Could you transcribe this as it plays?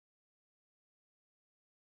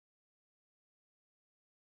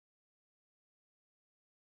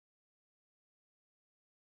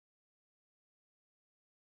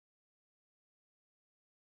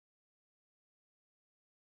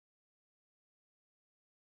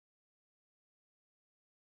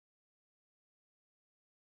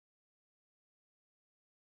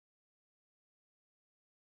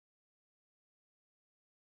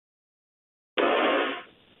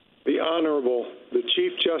The Honorable, the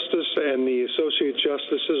Chief Justice and the Associate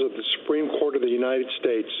Justices of the Supreme Court of the United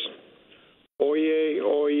States. Oyez,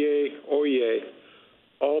 oyez, oyez.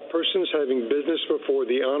 All persons having business before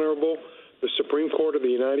the Honorable, the Supreme Court of the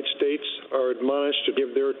United States, are admonished to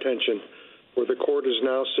give their attention, for the Court is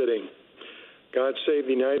now sitting. God save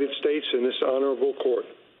the United States and this Honorable Court.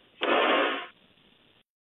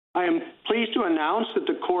 I am pleased to announce that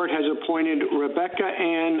the Court has appointed Rebecca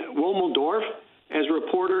Ann Womeldorf as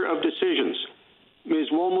Reporter of Decisions. Ms.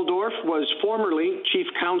 Womeldorf was formerly Chief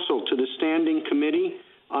Counsel to the Standing Committee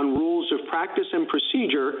on Rules of Practice and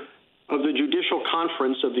Procedure of the Judicial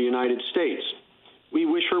Conference of the United States. We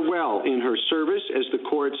wish her well in her service as the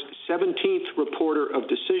Court's 17th Reporter of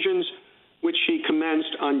Decisions, which she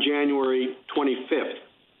commenced on January 25th.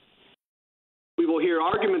 We will hear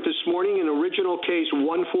argument this morning in Original Case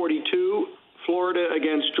 142, Florida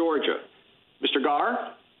against Georgia. Mr.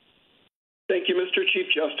 Garre? Thank you, Mr. Chief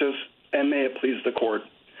Justice, and may it please the Court.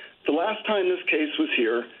 The last time this case was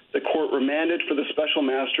here, the Court remanded for the Special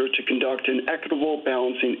Master to conduct an equitable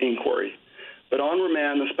balancing inquiry. But on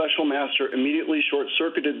remand, the Special Master immediately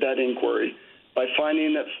short-circuited that inquiry by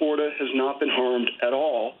finding that Florida has not been harmed at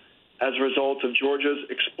all as a result of Georgia's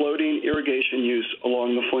exploding irrigation use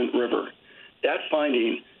along the Flint River. That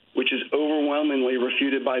finding, which is overwhelmingly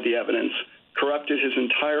refuted by the evidence, corrupted his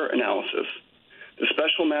entire analysis. The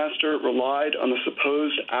Special Master relied on the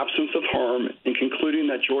supposed absence of harm in concluding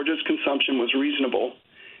that Georgia's consumption was reasonable.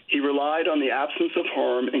 He relied on the absence of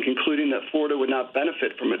harm in concluding that Florida would not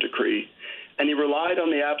benefit from a decree. And he relied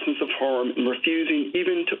on the absence of harm in refusing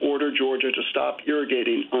even to order Georgia to stop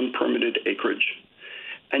irrigating unpermitted acreage.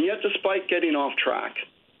 And yet, despite getting off track,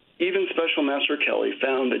 even Special Master Kelly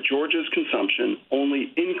found that Georgia's consumption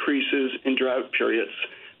only increases in drought periods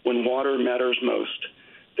when water matters most,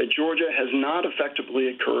 that Georgia has not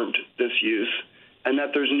effectively curbed this use, and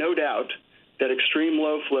that there's no doubt that extreme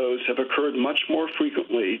low flows have occurred much more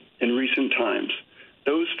frequently in recent times.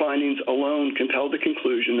 Those findings alone compel the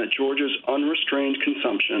conclusion that Georgia's unrestrained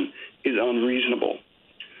consumption is unreasonable.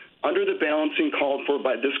 Under the balancing called for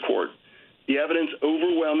by this Court, the evidence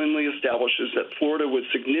overwhelmingly establishes that Florida would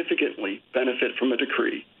significantly benefit from a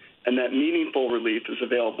decree, and that meaningful relief is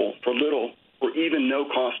available for little or even no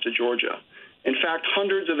cost to Georgia. In fact,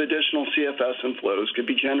 hundreds of additional CFS inflows could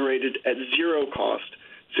be generated at zero cost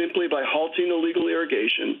simply by halting illegal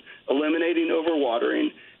irrigation, eliminating overwatering,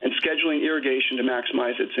 and scheduling irrigation to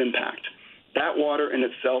maximize its impact. That water in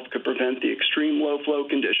itself could prevent the extreme low flow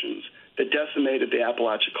conditions that decimated the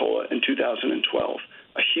Apalachicola in 2012,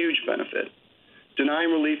 a huge benefit.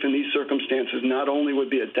 Denying relief in these circumstances not only would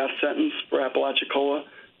be a death sentence for Apalachicola,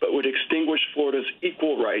 but would extinguish Florida's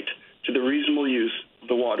equal right to the reasonable use of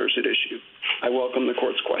the waters at issue. I welcome the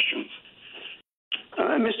Court's questions.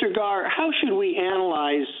 Mr. Garre, how should we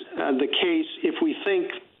analyze the case if we think,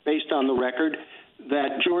 based on the record,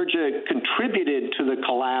 that Georgia contributed to the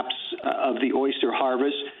collapse of the oyster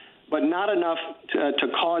harvest, but not enough to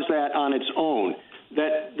cause that on its own?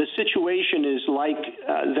 That the situation is like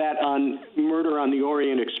that on Murder on the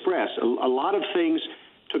Orient Express. A lot of things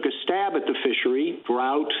took a stab at the fishery: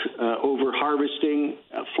 drought, over-harvesting,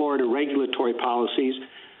 Florida regulatory policies,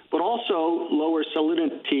 but also lower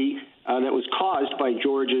salinity that was caused by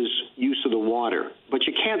Georgia's use of the water. But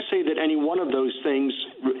you can't say that any one of those things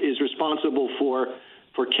is responsible for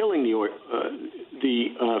killing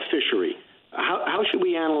the fishery. How should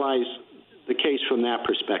we analyze the case from that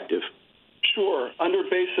perspective? Sure. Under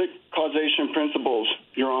basic causation principles,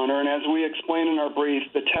 Your Honor, and as we explain in our brief,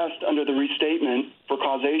 the test under the restatement for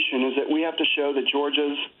causation is that we have to show that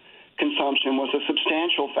Georgia's consumption was a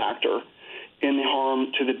substantial factor in the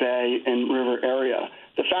harm to the bay and river area.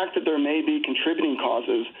 The fact that there may be contributing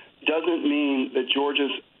causes doesn't mean that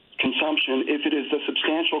Georgia's consumption, if it is the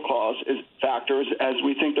substantial cause, factors, as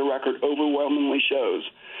we think the record overwhelmingly shows.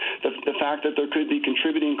 The fact that there could be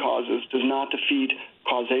contributing causes does not defeat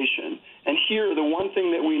causation. And here, the one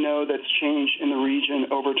thing that we know that's changed in the region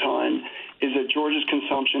over time is that Georgia's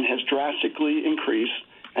consumption has drastically increased,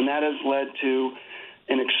 and that has led to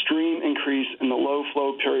an extreme increase in the low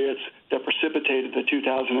flow periods that precipitated the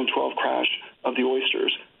 2012 crash of the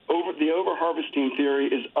oysters. The overharvesting theory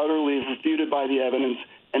is utterly refuted by the evidence,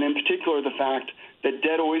 and in particular the fact that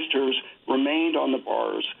dead oysters remained on the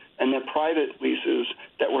bars and that private leases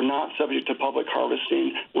that were not subject to public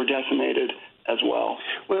harvesting were decimated as well.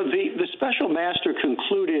 Well, the special master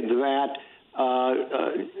concluded that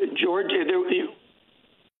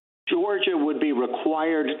Georgia would be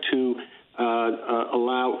required to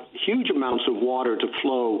allow huge amounts of water to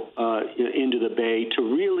flow into the bay to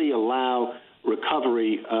really allow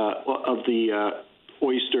recovery of the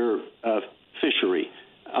oyster fishery.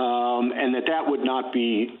 and that would not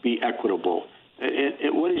be equitable.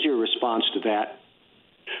 What is your response to that?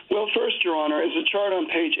 Well, first, Your Honor, as the chart on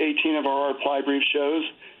page 18 of our reply brief shows,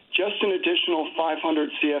 just an additional 500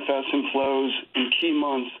 CFS inflows in key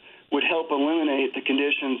months would help eliminate the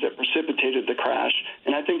conditions that precipitated the crash,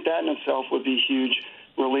 and I think that in itself would be huge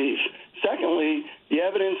relief. Secondly, the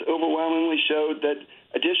evidence overwhelmingly showed that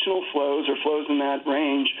additional flows or flows in that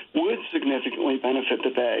range would significantly benefit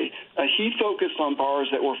the bay. He focused on bars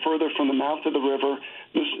that were further from the mouth of the river.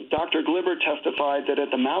 Dr. Glibber testified that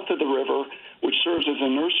at the mouth of the river, which serves as a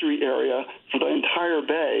nursery area for the entire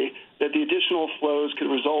bay, that the additional flows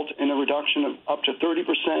could result in a reduction of up to 30%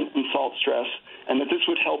 in salt stress, and that this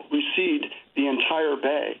would help recede the entire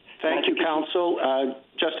bay. Thank you, counsel.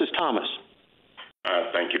 Justice Thomas.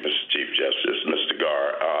 Thank you, Mr. Chief Justice. Mr.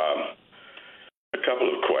 Garre, a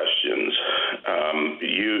couple of questions.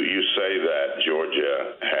 You say that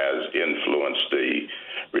Georgia has influenced the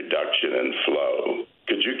reduction in flow.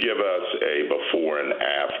 Could you give us a before and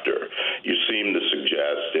after? You seem to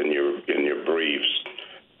suggest in your briefs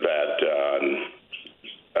that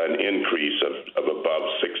an increase of above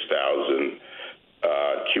 6,000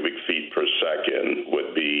 cubic feet per second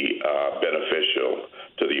would be beneficial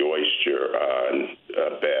to the oyster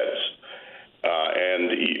beds.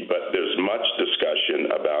 But there's much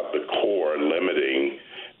discussion about the Corps limiting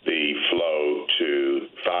the flow to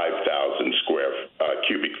 5,000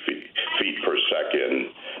 cubic feet per second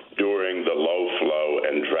during the low flow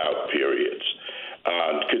and drought periods.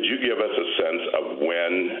 Could you give us a sense of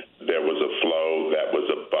when there was a flow that was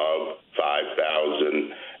above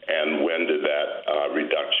 5,000, and when did that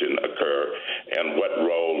reduction occur, and what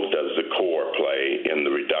role does the Corps play in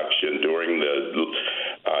the reduction during the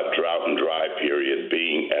drought and dry period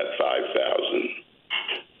being at 5,000?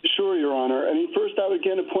 Sure, Your Honor. First, I would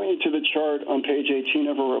again point you to the chart on page 18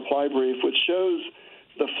 of our reply brief, which shows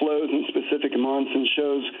the flows in specific months and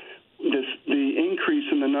shows the increase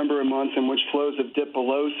in the number of months in which flows have dipped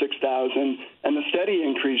below 6,000 and the steady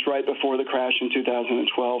increase right before the crash in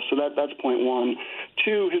 2012. So that's point one.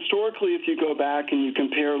 Two, historically, if you go back and you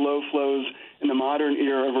compare low flows in the modern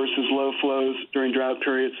era versus low flows during drought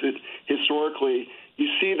periods, historically, you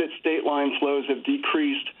see that state line flows have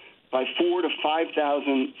decreased by 4,000 to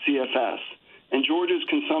 5,000 CFS. And Georgia's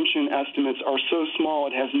consumption estimates are so small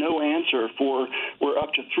it has no answer for where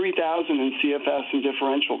up to 3,000 in CFS and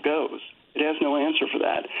differential goes. It has no answer for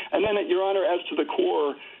that. And then, Your Honor, as to the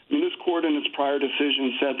Corps, this court in its prior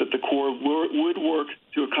decision said that the Corps would work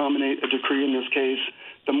to accommodate a decree in this case.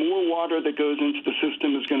 The more water that goes into the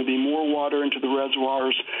system is going to be more water into the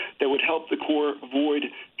reservoirs that would help the Corps avoid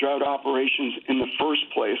drought operations in the first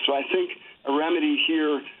place. So I think a remedy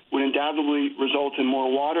here would undoubtedly result in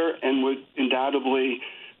more water and would undoubtedly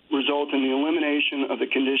result in the elimination of the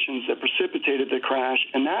conditions that precipitated the crash,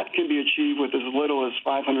 and that can be achieved with as little as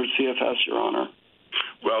 500 CFS, Your Honor.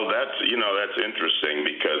 Well, that's interesting,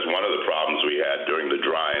 because one of the problems we had during the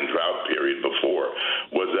dry and drought period before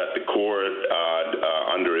was that the Corps,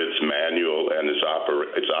 under its manual and its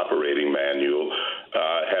operating manual,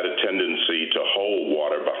 had a tendency to hold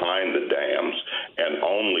water behind the dams and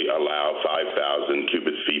only allow 5,000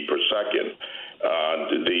 cubic feet per second.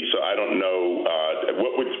 So I don't know,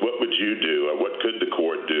 what would you do, or what could the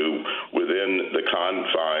court do within the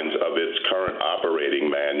confines of its current operating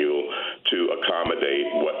manual to accommodate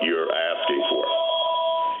what you're asking for?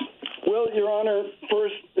 Well, Your Honor,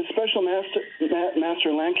 first, the Special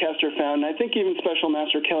Master Lancaster found, and I think even Special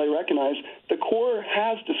Master Kelly recognized, the Corps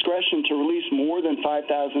has discretion to release more than 5,000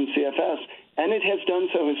 CFS, and it has done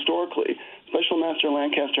so historically. Special Master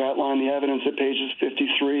Lancaster outlined the evidence at pages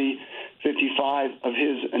 53, 55 of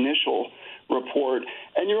his initial report.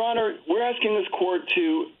 And, Your Honor, we're asking this court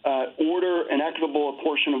to order an equitable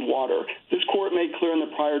apportion of water. This court made clear in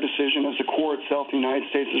the prior decision, as the court itself, the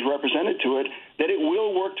United States, is represented to it, that it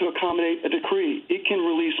will work to accommodate a decree. It can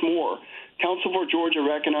release more. Counsel for Georgia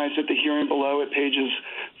recognized at the hearing below at pages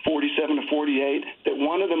 47 to 48 that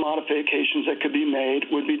one of the modifications that could be made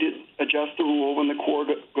would be to adjust the rule when the Corps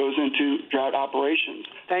goes into drought operations.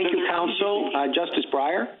 Thank you, counsel. Justice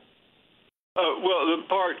Breyer? Well, the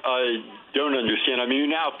part I don't understand, you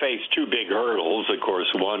now face two big hurdles. Of course,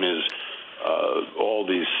 one is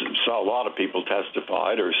a lot of people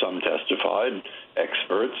testified, or some testified,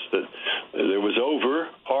 experts, that there was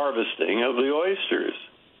over-harvesting of the oysters.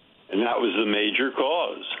 And that was the major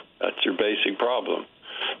cause. That's your basic problem.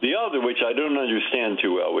 The other, which I don't understand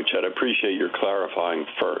too well, which I'd appreciate your clarifying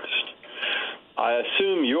first, I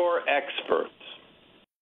assume your experts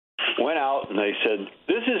went out and they said,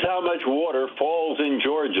 this is how much water falls in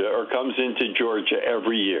Georgia or comes into Georgia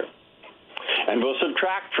every year. and we'll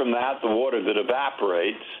subtract from that the water that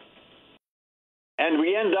evaporates, and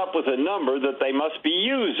we end up with a number that they must be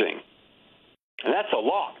using. And that's a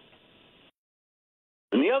lot.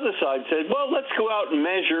 And the other side said, well, let's go out and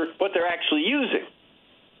measure what they're actually using.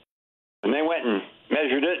 And they went and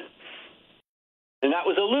measured it, and that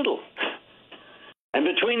was a little. And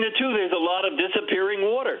between the two, there's a lot of disappearing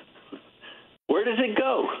water. Where does it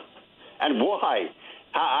go? And why?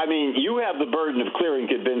 I mean, you have the burden of clear and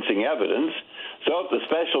convincing evidence. So if the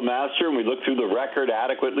special master, and we look through the record,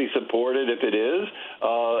 adequately supported, if it is,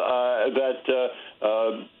 that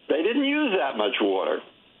they didn't use that much water.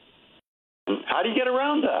 How do you get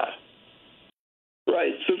around that?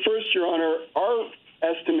 Right. So first, Your Honor, our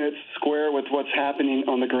estimates square with what's happening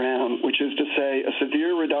on the ground, which is to say a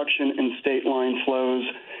severe reduction in state line flows,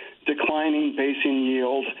 declining basin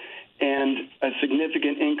yield, and a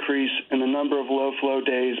significant increase in the number of low-flow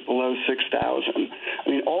days below 6,000. I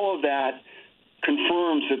mean, all of that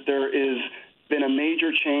confirms that there is been a major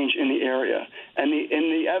change in the area. And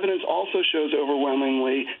the evidence also shows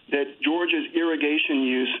overwhelmingly that Georgia's irrigation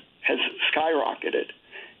use has skyrocketed,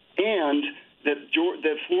 and that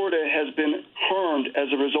Florida has been harmed as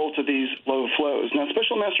a result of these low flows. Now,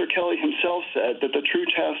 Special Master Kelly himself said that the true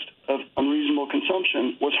test of unreasonable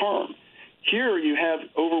consumption was harm. Here you have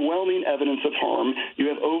overwhelming evidence of harm. You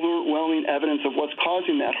have overwhelming evidence of what's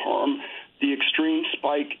causing that harm, the extreme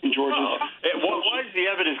spike in Georgia's why is the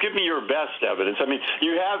evidence? Give me your best evidence. I mean,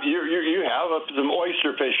 you have some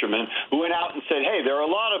oyster fishermen who went out and said, hey, there are a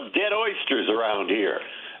lot of dead oysters around here.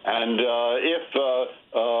 And if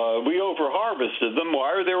we over-harvested them,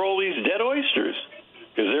 why are there all these dead oysters?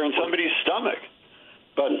 Because they're in somebody's stomach,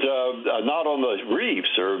 but not on the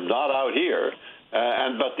reefs or not out here.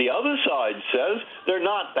 But the other side says there are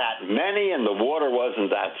not that many, and the water wasn't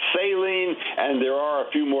that saline, and there are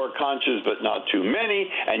a few more conchas, but not too many.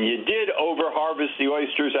 And you did over-harvest the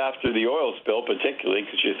oysters after the oil spill, particularly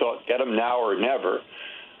because you thought, get them now or never.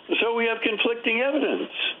 So we have conflicting evidence.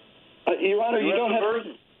 Your Honor,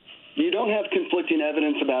 you don't have conflicting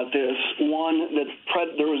evidence about this. One, that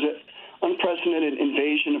there was an unprecedented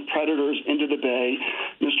invasion of predators into the bay.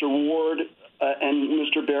 Mr. Ward and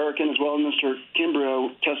Mr. Barrett, as well as Mr.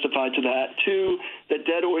 Kimbrough, testified to that. Two, that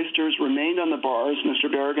dead oysters remained on the bars.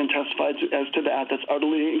 Mr. Barrett testified as to that. That's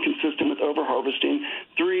utterly inconsistent with over-harvesting.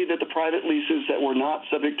 Three, that the private leases that were not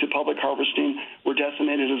subject to public harvesting were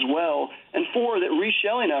decimated as well. And four, that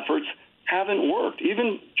reshelling efforts haven't worked.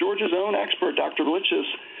 Even Georgia's own expert, Dr. Lichis,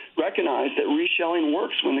 recognized that reshelling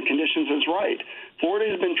works when the conditions is right.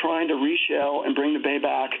 Florida has been trying to reshell and bring the bay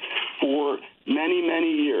back for many,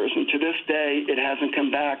 many years, and to this day it hasn't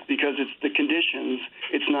come back because it's the conditions,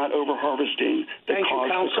 it's not over-harvesting that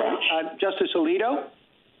caused the crash. Justice Alito?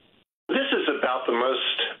 This is about the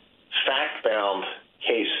most fact-bound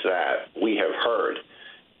case that we have heard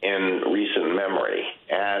in recent memory,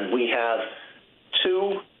 and we have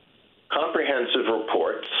two comprehensive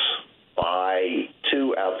reports by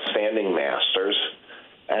two outstanding masters,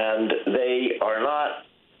 and they are not,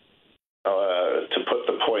 to put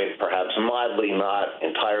the point perhaps mildly, not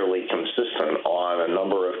entirely consistent on a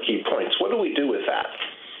number of key points. What do we do with that?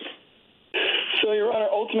 So, Your Honor,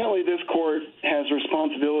 ultimately this court has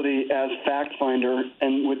responsibility as fact finder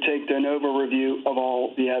and would take de novo review of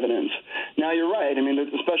all the evidence. Now, you're right. I mean, the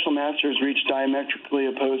special masters reached diametrically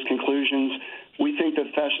opposed conclusions. We think the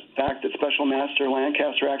fact that Special Master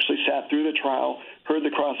Lancaster actually sat through the trial, heard the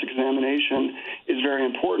cross-examination, is very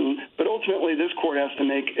important. But ultimately, this court has to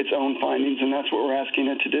make its own findings, and that's what we're asking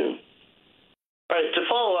it to do. All right. To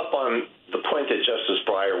follow up on the point that Justice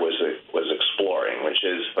Breyer was exploring, which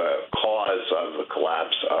is the cause of the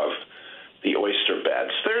collapse of the oyster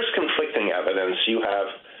beds, there's conflicting evidence. You have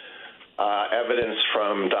evidence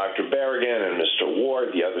from Dr. Berrigan and Mr. Ward.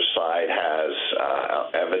 The other side has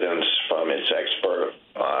evidence from its expert,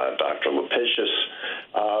 Dr.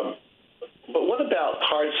 Lipicius. But what about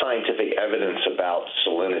hard scientific evidence about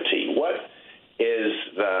salinity? What is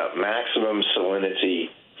the maximum salinity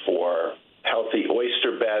for healthy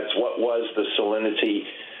oyster beds? What was the salinity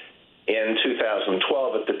in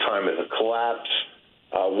 2012 at the time of the collapse?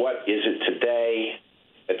 What is it today,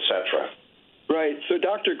 et cetera? Right. So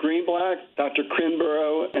Dr. Greenblatt, Dr.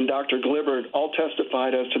 Kimbrough, and Dr. Glibbert all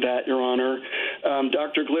testified as to that, Your Honor.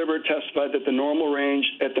 Dr. Glibbert testified that the normal range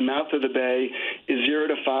at the mouth of the bay is 0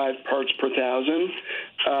 to 5 parts per thousand.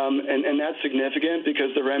 And that's significant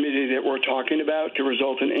because the remedy that we're talking about could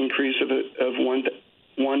result in an increase of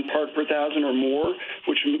one part per thousand or more,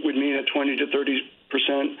 which would mean a 20 to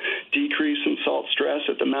 30% decrease in salt stress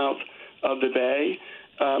at the mouth of the bay.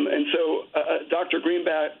 And so Dr.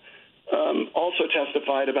 Greenblatt also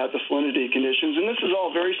testified about the salinity conditions. And this is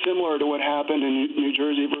all very similar to what happened in New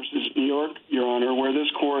Jersey versus New York, Your Honor, where this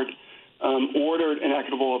court ordered an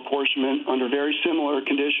equitable apportionment under very similar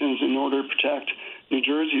conditions in order to protect New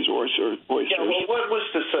Jersey's oysters. Yeah, well, what was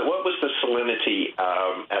the salinity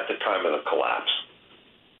at the time of the collapse?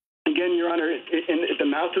 Again, Your Honor, at the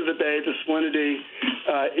mouth of the bay, the salinity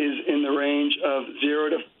is in the range of 0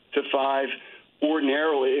 to 5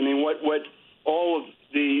 ordinarily. I mean, what all of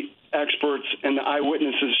the experts and the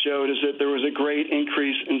eyewitnesses showed is that there was a great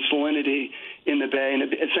increase in salinity in the bay, and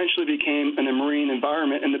it essentially became a marine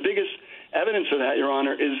environment. And the biggest evidence of that, Your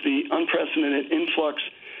Honor, is the unprecedented influx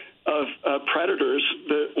of predators,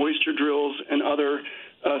 the oyster drills and other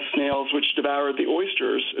snails which devoured the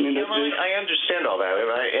oysters. I mean, I understand all that,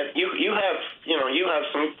 and you have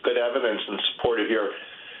some good evidence in support of your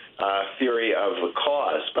theory of the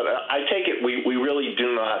cause, but I take it we really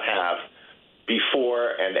do not have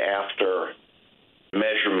before and after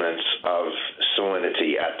measurements of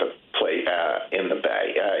salinity at the in the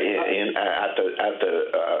bay at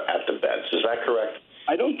the beds. Is that correct?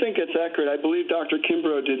 I don't think it's accurate. I believe Dr.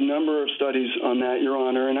 Kimbrough did a number of studies on that, Your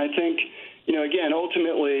Honor, and I think, again,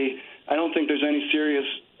 ultimately, I don't think there's any serious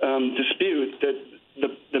dispute that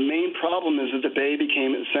the main problem is that the bay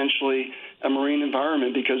became essentially a marine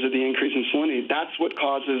environment because of the increase in salinity. That's what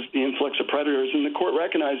causes the influx of predators, and the court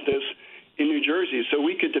recognized this in New Jersey. So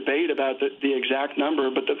we could debate about the exact number,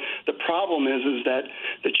 but the problem is that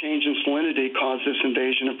the change in salinity caused this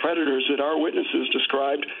invasion of predators that our witnesses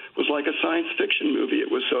described was like a science fiction movie. It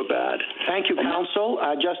was so bad. Thank you, counsel.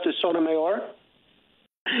 Justice Sotomayor.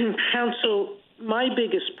 Counsel, my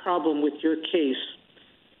biggest problem with your case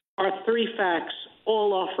are 3 facts,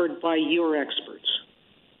 all offered by your experts.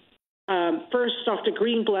 First, Dr.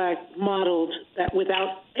 Greenblatt modeled that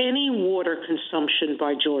without any water consumption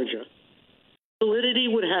by Georgia,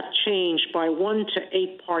 salinity would have changed by 1 to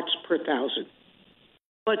 8 parts per thousand,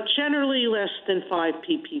 but generally less than 5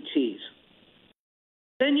 ppts.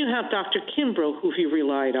 Then you have Dr. Kimbrough, who he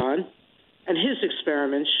relied on, and his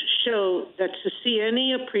experiments show that to see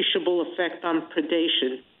any appreciable effect on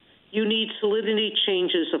predation, you need salinity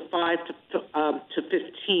changes of 5 to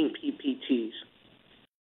 15 ppts.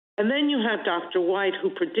 And then you have Dr. White, who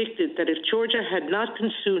predicted that if Georgia had not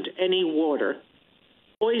consumed any water,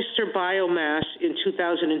 oyster biomass in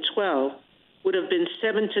 2012 would have been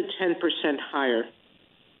 7 to 10% higher.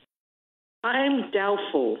 I'm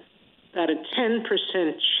doubtful that a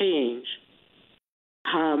 10% change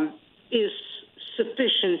is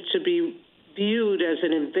sufficient to be viewed as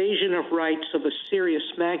an invasion of rights of a serious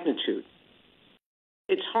magnitude.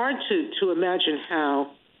 It's hard to imagine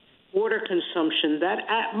how water consumption, that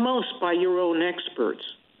at most by your own experts,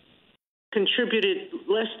 contributed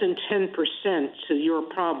less than 10% to your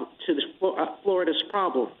problem, to Florida's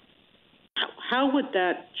problem. How would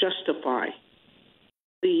that justify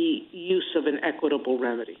the use of an equitable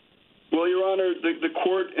remedy? Well, Your Honor, the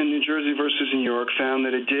court in New Jersey versus New York found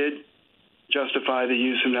that it did justify the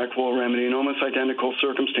use of an equitable remedy in almost identical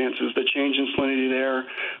circumstances. The change in salinity there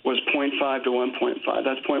was 0.5 to 1.5.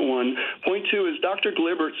 That's point 1. Point 2 is Dr.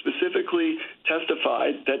 Glibbert specifically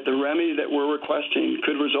testified that the remedy that we're requesting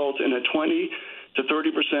could result in a 20 to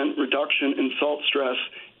 30% reduction in salt stress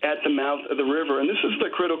at the mouth of the river. And this is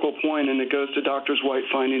the critical point, and it goes to Dr.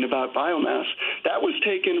 White's finding about biomass. That was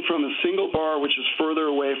taken from a single bar, which is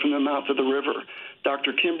further away from the mouth of the river.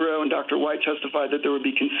 Dr. Kimbrough and Dr. White testified that there would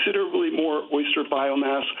be considerably more oyster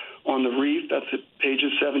biomass on the reef. That's at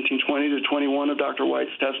pages 1720 to 21 of Dr.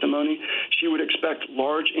 White's testimony. She would expect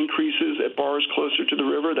large increases at bars closer to the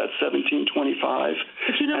river. That's 1725.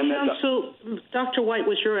 But counsel, Dr. White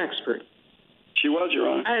was your expert. She was, Your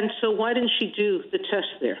Honor. And so why didn't she do the test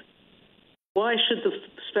there? Why should the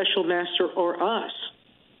special master or us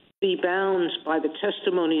be bound by the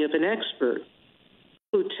testimony of an expert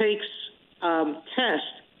who takes tests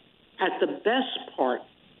at the best part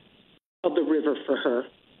of the river for her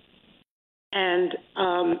and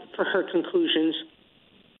for her conclusions,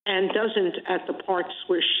 and doesn't at the parts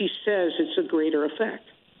where she says it's a greater effect?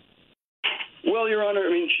 Well, Your Honor,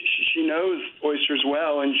 I mean, she knows oysters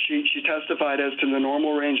well, and she testified as to the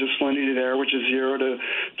normal range of salinity there, which is 0 to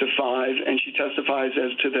 5, and she testifies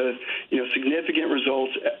as to the significant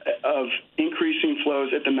results of increasing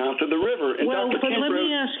flows at the mouth of the river. And well, but let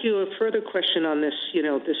me ask you a further question on this.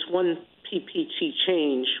 This 1 ppt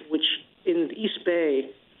change, which in East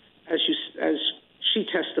Bay, as she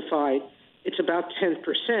testified, it's about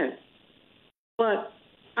 10%. But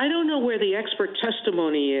I don't know where the expert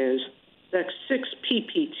testimony is that 6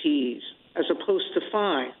 ppts as opposed to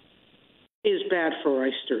 5 is bad for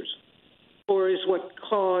oysters, or is what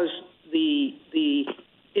caused the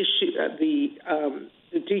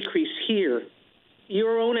the decrease here.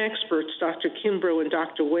 Your own experts, Dr. Kimbrough and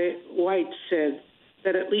Dr. White, said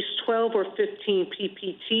that at least 12 or 15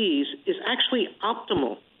 ppts is actually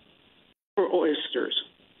optimal for oysters.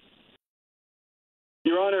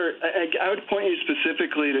 Your Honor, I would point you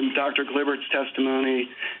specifically to Dr. Glibbert's testimony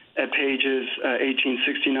at pages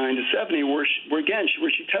 1869 to 70, where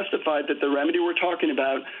she testified that the remedy we're talking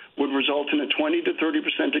about would result in a 20 to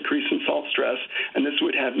 30% decrease in salt stress, and this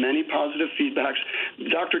would have many positive feedbacks.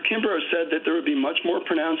 Dr. Kimbrough said that there would be much more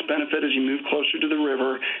pronounced benefit as you move closer to the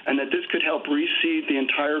river, and that this could help reseed the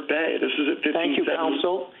entire bay. This is at 15. Thank you,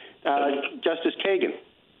 counsel. Justice Kagan.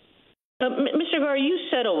 Mr. Garre, you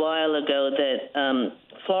said a while ago that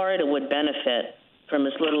Florida would benefit from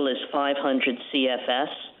as little as 500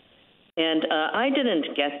 CFS. And I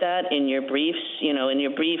didn't get that in your briefs. You know, in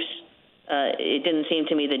your briefs, it didn't seem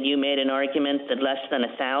to me that you made an argument that less than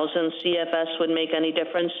 1,000 CFS would make any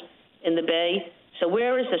difference in the bay. So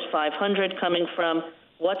where is this 500 coming from?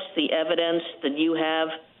 What's the evidence that you have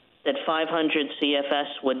that 500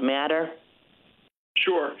 CFS would matter?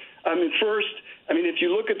 Sure. If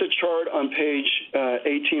you look at the chart on page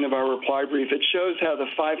 18 of our reply brief, it shows how the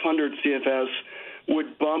 500 CFS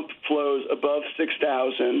would bump flows above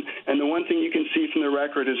 6,000. And the one thing you can see from the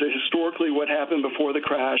record is that historically what happened before the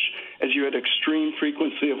crash is you had extreme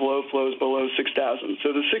frequency of low flows below 6,000.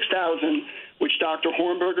 So the 6,000, which Dr.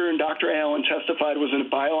 Hornberger and Dr. Allen testified was a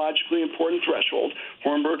biologically important threshold,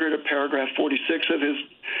 Hornberger at paragraph 46 of his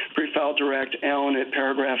pre-filed direct, Allen at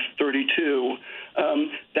paragraph 32,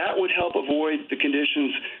 that would help avoid the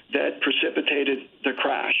conditions that precipitated the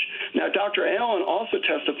crash. Now, Dr. Allen also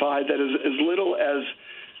testified that as little as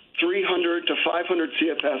 300 to 500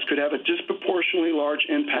 CFS could have a disproportionately large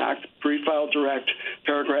impact, pre-filed direct,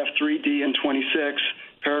 paragraph 3D and 26,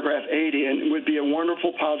 paragraph 80, and it would be a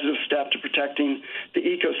wonderful positive step to protecting the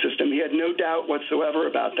ecosystem. He had no doubt whatsoever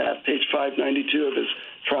about that, page 592 of his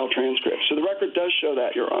trial transcript. So the record does show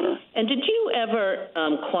that, Your Honor. And did you ever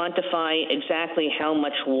quantify exactly how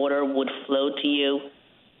much water would flow to you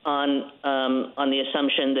on the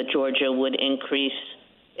assumption that Georgia would increase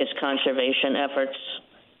its conservation efforts?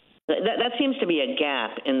 That seems to be a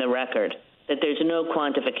gap in the record, that there's no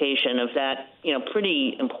quantification of that,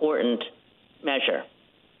 pretty important measure.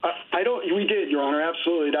 We did, Your Honor,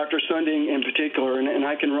 absolutely. Dr. Sunding in particular, and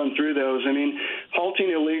I can run through those. Halting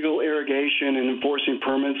illegal irrigation and enforcing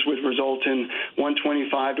permits would result in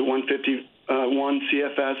 125 to 151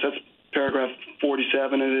 CFS. That's paragraph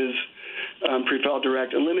 47 of his pre-filed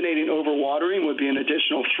direct. Eliminating overwatering would be an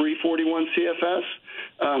additional 341 CFS.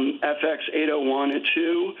 FX 801 at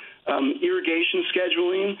 2. Irrigation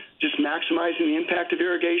scheduling, just maximizing the impact of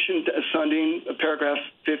irrigation, Sunding, paragraph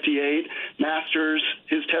 58. Masters,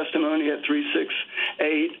 his testimony at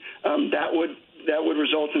 368. That would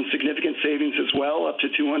result in significant savings as well, up to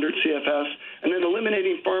 200 CFS. And then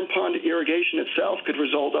eliminating farm pond irrigation itself could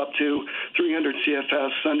result up to 300 CFS.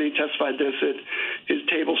 Sunding testified this at his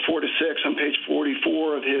tables 4 to 6 on page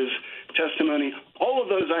 44 of his testimony. All of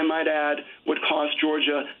those, I might add, would cost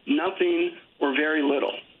Georgia nothing or very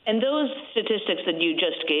little. And those statistics that you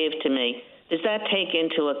just gave to me, does that take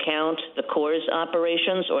into account the Corps'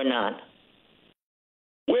 operations or not?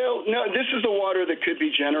 Well, no, this is the water that could be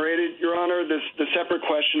generated, Your Honor. The separate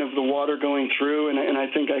question of the water going through, and I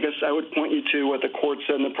guess I would point you to what the court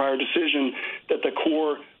said in the prior decision, that the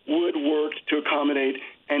Corps would work to accommodate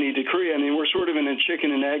any decree. We're sort of in a chicken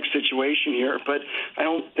and egg situation here, but I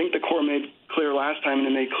don't think the Corps made clear last time, and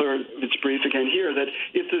it made clear its brief again here, that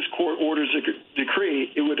if this court orders a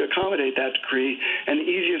decree, it would accommodate that decree, and the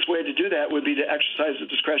easiest way to do that would be to exercise the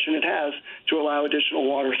discretion it has to allow additional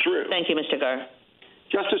water through. Thank you, Mr. Garre.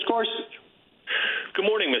 Justice Gorsuch. Good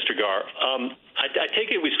morning, Mr. Garre. I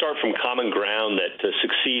take it we start from common ground that to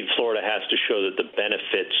succeed, Florida has to show that the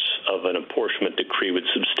benefits of an apportionment decree would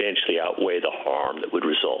substantially outweigh the harm that would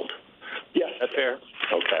result. Yes. Is that fair?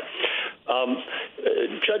 Okay.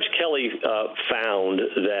 Judge Kelly found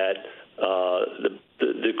that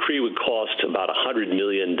the decree would cost about $100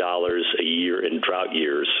 million a year in drought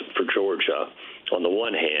years for Georgia, on the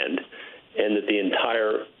one hand, and that the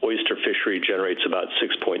entire oyster fishery generates about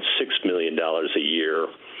 $6.6 million a year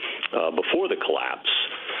before the collapse.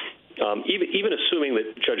 Even assuming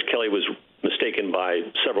that Judge Kelly was mistaken by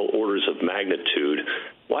several orders of magnitude,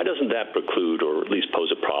 why doesn't that preclude or at least pose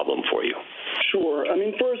a problem for you? Sure.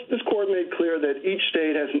 First, this court made clear that each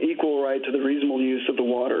state has an equal right to the reasonable use of the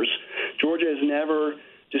waters. Georgia has never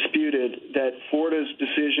disputed that Florida's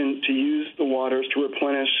decision to use the waters to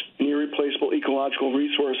replenish an irreplaceable ecological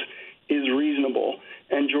resource is reasonable,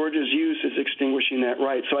 and Georgia's use is extinguishing that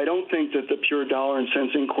right. So I don't think that the pure dollar and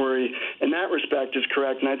cents inquiry in that respect is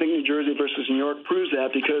correct, and I think New Jersey versus New York proves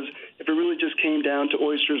that, because if it really just came down to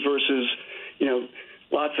oysters versus,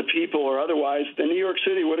 lots of people or otherwise, then New York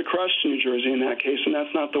City would have crushed New Jersey in that case, and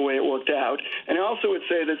that's not the way it worked out. And I also would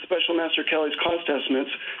say that Special Master Kelly's cost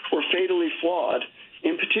estimates were fatally flawed,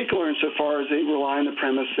 in particular insofar as they rely on the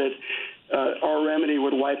premise that our remedy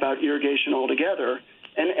would wipe out irrigation altogether.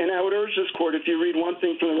 And I would urge this court, if you read one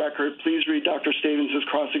thing from the record, please read Dr. Stavins'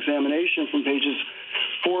 cross-examination from pages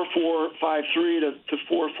 4453 to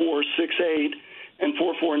 4468 and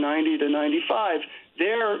 4490 to 95.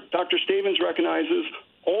 There, Dr. Stavins recognizes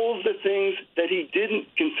all of the things that he didn't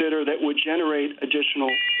consider that would generate additional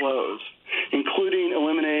flows, including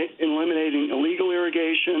eliminating illegal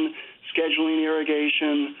irrigation, scheduling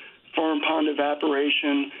irrigation, farm pond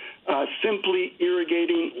evaporation, simply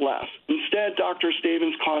irrigating less. Instead, Dr.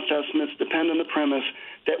 Stavins' cost estimates depend on the premise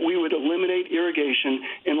that we would eliminate irrigation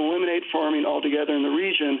and eliminate farming altogether in the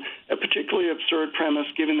region, a particularly absurd premise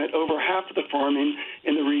given that over half of the farming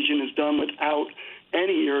in the region is done without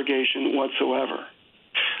any irrigation whatsoever.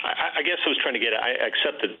 I guess I was trying to get I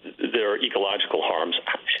accept that there are ecological harms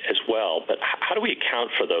as well, but how do we account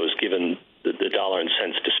for those given the dollar and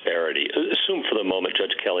cents disparity? Assume for the moment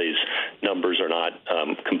Judge Kelly's numbers are not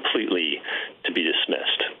completely to be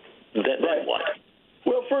dismissed. Then what?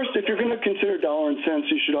 Well, first, if you're going to consider dollar and cents,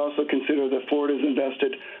 you should also consider that Florida's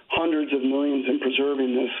invested hundreds of millions in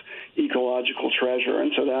preserving this ecological treasure,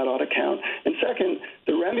 and so that ought to count. And second,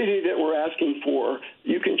 the remedy that we're asking for,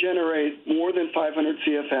 you can generate more than 500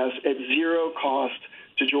 CFS at zero cost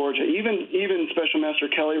to Georgia. Even Special Master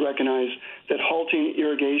Kelly recognized that halting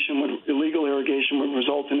illegal irrigation would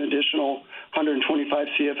result in additional 125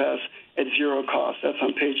 CFS at zero cost. That's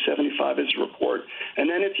on page 75 of his report. And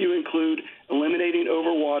then if you include eliminating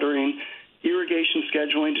overwatering, irrigation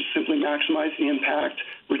scheduling to simply maximize the impact,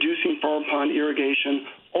 reducing farm pond irrigation,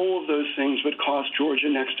 all of those things would cost Georgia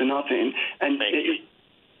next to nothing. And Thank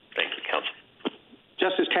you, counsel.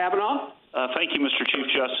 Justice Kavanaugh? Thank you, Mr. Chief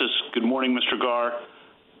Justice. Good morning, Mr. Garre.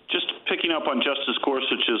 Just picking up on Justice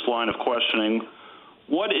Gorsuch's line of questioning,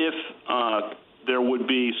 what if there would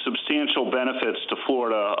be substantial benefits to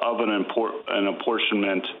Florida of an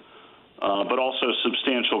apportionment, but also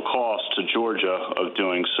substantial cost to Georgia of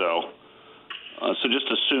doing so? So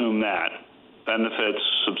just assume that. Benefits,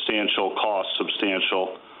 substantial, cost,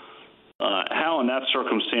 substantial. How in that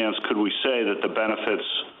circumstance could we say that the benefits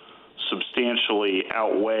substantially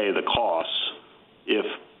outweigh the costs if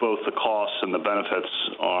both the costs and the benefits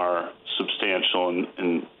are substantial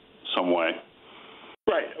in some way?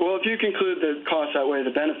 Right. Well, if you conclude that costs outweigh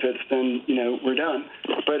the benefits, then, we're done.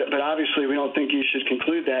 But obviously we don't think you should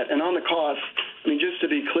conclude that. And on the costs, just to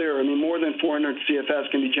be clear, more than 400 CFS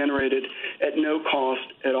can be generated at no cost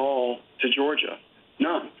at all to Georgia.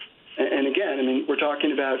 None. And again, we're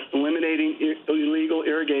talking about eliminating illegal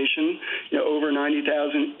irrigation, over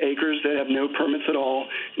 90,000 acres that have no permits at all,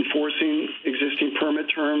 enforcing existing permit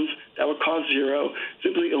terms, that would cost zero,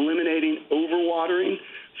 simply eliminating overwatering,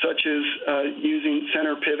 such as using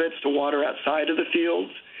center pivots to water outside of the fields,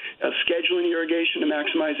 scheduling irrigation to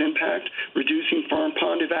maximize impact, reducing farm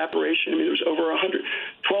pond evaporation. There's over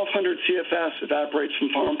 1,200 CFS evaporates from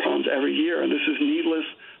farm ponds every year, and this is needless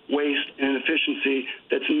waste and inefficiency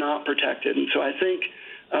that's not protected. And so I think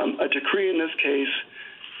a decree in this case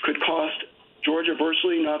could cost Georgia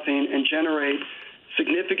virtually nothing and generate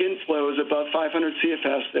significant flows above 500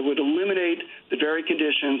 CFS that would eliminate the very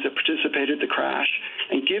conditions that precipitated the crash.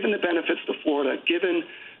 And given the benefits to Florida, given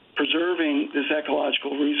preserving this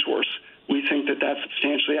ecological resource, we think that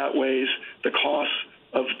substantially outweighs the costs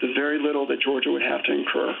of the very little that Georgia would have to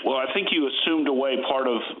incur. Well, I think you assumed away part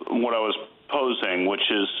of what I was posing, which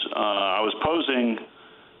is I was posing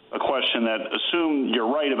a question that assume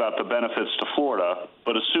you're right about the benefits to Florida,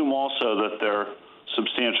 but assume also that they're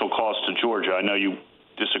substantial costs to Georgia. I know you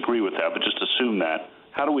disagree with that, but just assume that.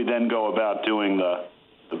 How do we then go about doing the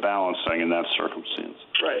balancing in that circumstance?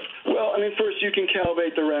 Right. Well, first you can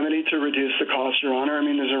calibrate the remedy to reduce the cost, Your Honor.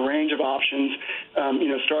 There's a range of options,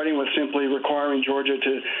 starting with simply requiring Georgia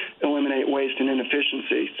to eliminate waste and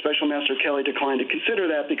inefficiency. Special Master Kelly declined to consider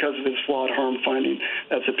that because of his flawed harm finding.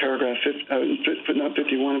 That's a paragraph footnote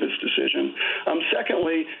 51 of his decision.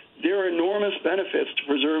 Secondly, there are enormous benefits to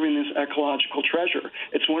preserving this ecological treasure.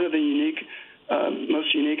 It's one of the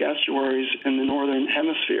most unique estuaries in the northern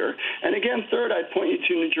hemisphere. And again, third, I'd point you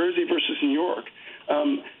to New Jersey versus New York.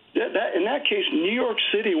 In that case, New York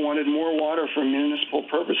City wanted more water for municipal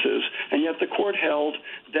purposes, and yet the court held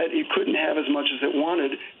that it couldn't have as much as it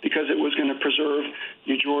wanted because it was going to preserve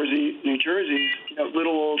New Jersey's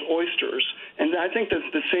little old oysters. And I think that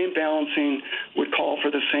the same balancing would call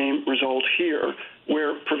for the same result here,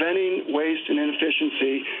 where preventing waste and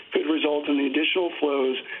inefficiency could result in the additional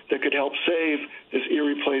flows that could help save this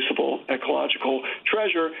irreplaceable ecological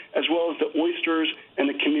treasure, as well as the oysters and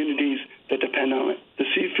the communities that depend on it. The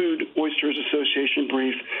Seafood Oysters Association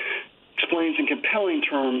brief explains in compelling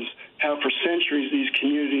terms how for centuries these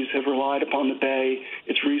communities have relied upon the bay,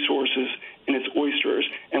 its resources, and its oysters.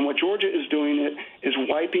 And what Georgia is doing is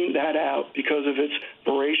wiping that out because of its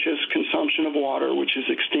voracious consumption of water, which is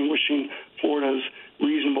extinguishing Florida's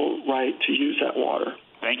reasonable right to use that water.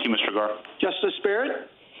 Thank you, Mr. Garre. Justice Barrett?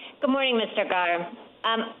 Good morning, Mr. Garre.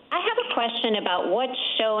 I have a question about what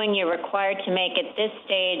showing you're required to make at this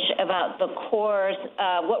stage about the Corps,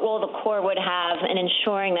 what role the Corps would have in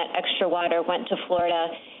ensuring that extra water went to Florida,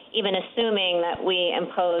 even assuming that we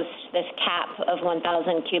imposed this cap of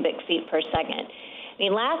 1,000 cubic feet per second. I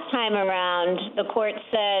mean, last time around, the court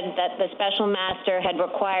said that the special master had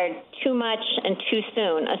required too much and too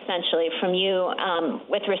soon, essentially, from you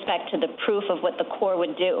with respect to the proof of what the Corps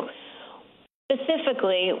would do.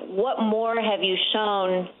 Specifically, what more have you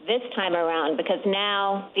shown this time around? Because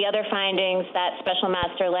now the other findings that Special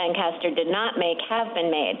Master Lancaster did not make have been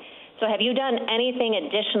made. So have you done anything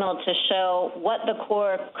additional to show what the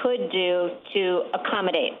Corps could do to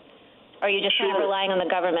accommodate? Or are you just kind of relying on the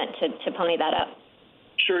government to pony that up?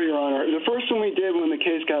 Sure, Your Honor. The first thing we did when the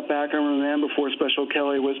case got back on remand before Special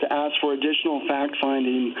Kelly was to ask for additional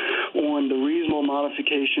fact-finding on the reasonable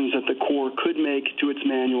modifications that the Corps could make to its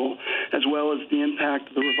manual, as well as the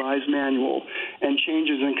impact of the revised manual and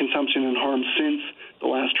changes in consumption and harm since the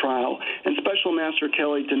last trial. And Special Master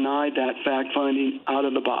Kelly denied that fact-finding out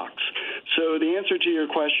of the box. So the answer to your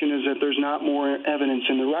question is that there's not more evidence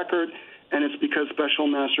in the record, and it's because Special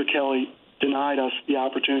Master Kelly denied us the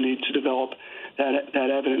opportunity to develop that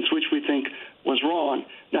evidence, which we think was wrong.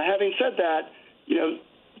 Now, having said that,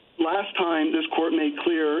 last time this court made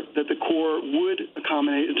clear that the Corps would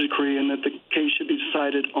accommodate a decree and that the case should be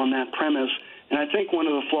decided on that premise. And I think one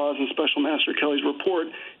of the flaws in Special Master Kelly's report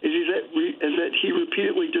is that he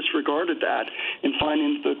repeatedly disregarded that in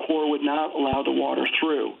finding that the Corps would not allow the water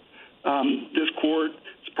through. This court's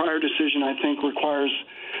prior decision, I think, requires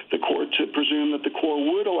the court to presume that the Corps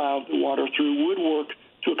would allow the water through, would work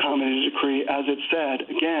to accommodate a decree, as it said,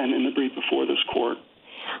 again, in the brief before this court.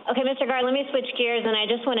 Okay, Mr. Garre, let me switch gears, and I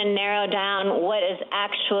just want to narrow down what is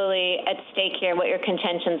actually at stake here, what your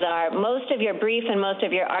contentions are. Most of your brief and most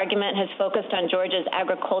of your argument has focused on Georgia's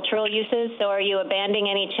agricultural uses, so are you abandoning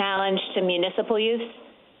any challenge to municipal use?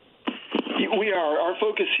 We are. Our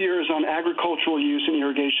focus here is on agricultural use and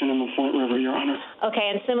irrigation in the Flint River, Your Honor.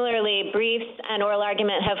 Okay, and similarly, briefs and oral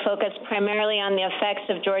argument have focused primarily on the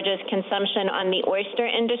effects of Georgia's consumption on the oyster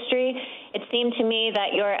industry. It seemed to me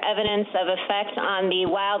that your evidence of effect on the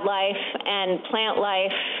wildlife and plant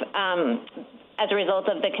life as a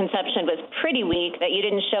result of the consumption was pretty weak, that you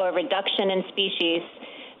didn't show a reduction in species.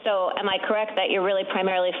 So am I correct that you're really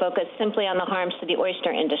primarily focused simply on the harms to the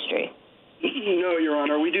oyster industry? No, Your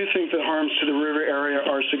Honor. We do think that harms to the river area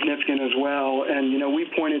are significant as well. And, we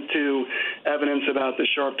pointed to evidence about the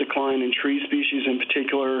sharp decline in tree species in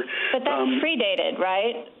particular. But that's predated,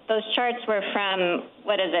 right? Those charts were from,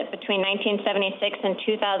 between 1976 and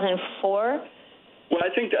 2004? Well, I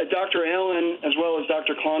think that Dr. Allen, as well as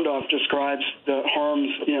Dr. Klondorf, describes the harms,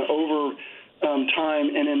 over time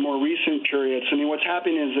and in more recent periods. I mean, what's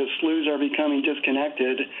happening is that sloughs are becoming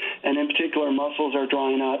disconnected, and in particular, mussels are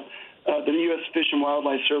drying up. The U.S. Fish and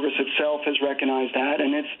Wildlife Service itself has recognized that,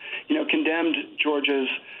 and it's, condemned Georgia's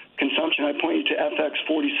consumption. I point you to FX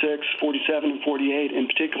 46, 47, and 48 in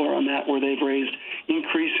particular on that, where they've raised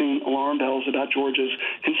increasing alarm bells about Georgia's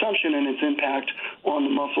consumption and its impact on the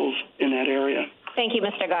mussels in that area. Thank you,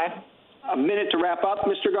 Mr. Garre. A minute to wrap up,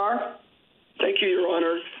 Mr. Garre. Thank you, Your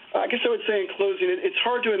Honor. I guess I would say in closing, it's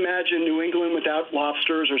hard to imagine New England without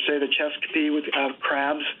lobsters or, say, the Chesapeake without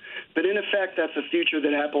crabs. But in effect, that's the future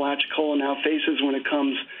that Apalachicola now faces when it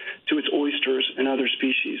comes to its oysters and other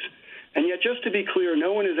species. And yet, just to be clear,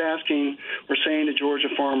 no one is asking or saying to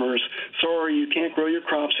Georgia farmers, sorry, you can't grow your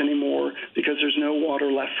crops anymore because there's no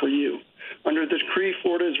water left for you. Under the decree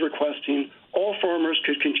Florida is requesting, all farmers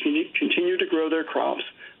could continue to grow their crops.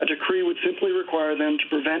 A decree would simply require them to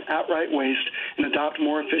prevent outright waste and adopt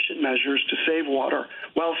more efficient measures to save water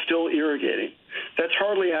while still irrigating. That's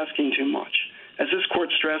hardly asking too much. As this court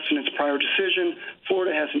stressed in its prior decision,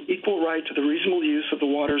 Florida has an equal right to the reasonable use of the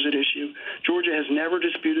waters at issue. Georgia has never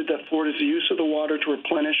disputed that Florida's use of the water to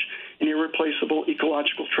replenish an irreplaceable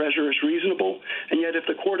ecological treasure is reasonable, and yet if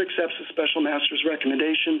the court accepts the special master's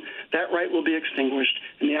recommendation, that right will be extinguished,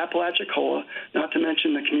 and the Apalachicola, not to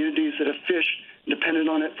mention the communities that have fished and depended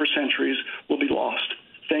on it for centuries, will be lost.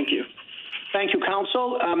 Thank you. Thank you,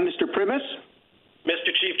 counsel. Mr. Primus? Mr.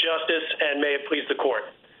 Chief Justice, and may it please the court.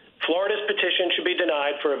 Florida's petition should be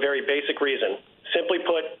denied for a very basic reason. Simply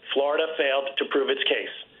put, Florida failed to prove its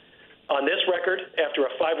case. On this record, after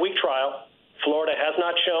a 5-week trial, Florida has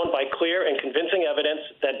not shown by clear and convincing evidence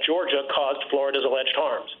that Georgia caused Florida's alleged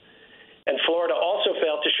harms. And Florida also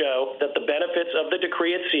failed to show that the benefits of the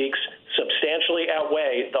decree it seeks substantially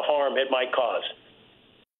outweigh the harm it might cause.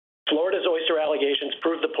 Florida's oyster allegations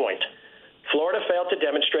prove the point. Florida failed to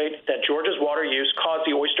demonstrate that Georgia's water use caused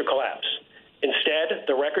the oyster collapse. Instead,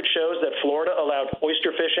 the record shows that Florida allowed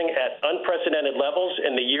oyster fishing at unprecedented levels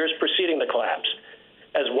in the years preceding the collapse.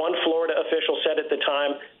 As one Florida official said at the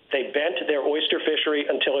time, they bent their oyster fishery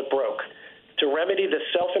until it broke. To remedy this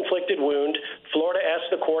self-inflicted wound, Florida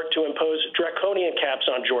asked the court to impose draconian caps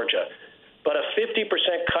on Georgia. But a 50%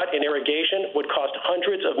 cut in irrigation would cost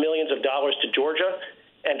hundreds of millions of dollars to Georgia,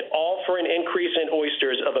 and all for an increase in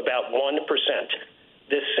oysters of about 1%.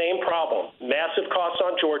 This same problem, massive costs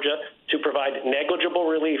on Georgia to provide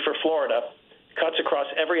negligible relief for Florida, cuts across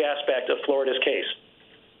every aspect of Florida's case.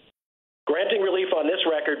 Granting relief on this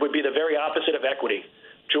record would be the very opposite of equity.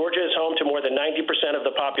 Georgia is home to more than 90% of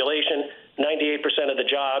the population, 98% of the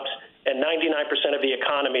jobs, and 99% of the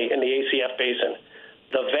economy in the ACF basin.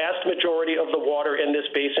 The vast majority of the water in this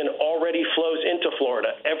basin already flows into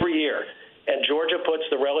Florida every year, and Georgia puts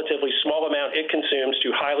the relatively small amount it consumes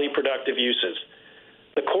to highly productive uses.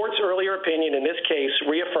 The court's earlier opinion in this case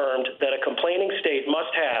reaffirmed that a complaining state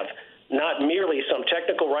must have not merely some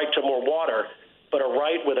technical right to more water, but a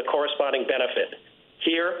right with a corresponding benefit.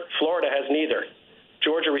 Here, Florida has neither.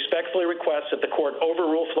 Georgia respectfully requests that the court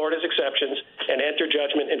overrule Florida's exceptions and enter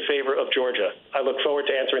judgment in favor of Georgia. I look forward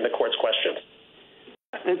to answering the court's questions.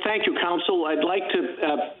 And thank you, counsel. I'd like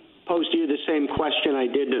to pose to you the same question I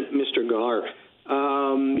did to Mr. Garre.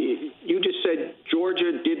 You just said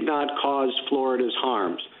Georgia did not cause Florida's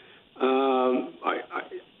harms.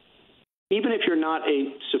 Even if you're not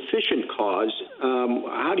a sufficient cause,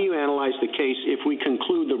 how do you analyze the case if we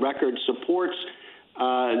conclude the record supports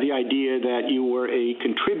the idea that you were a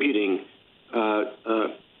contributing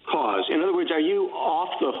cause? In other words, are you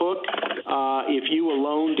off the hook if you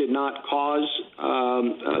alone did not cause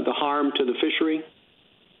the harm to the fishery?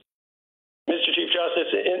 Mr. Chief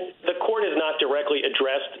Justice, the court has not directly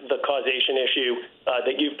addressed the causation issue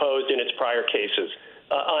that you posed in its prior cases.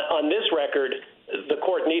 On this record, the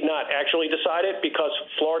court need not actually decide it because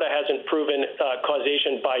Florida hasn't proven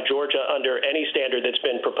causation by Georgia under any standard that's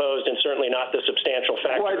been proposed, and certainly not the substantial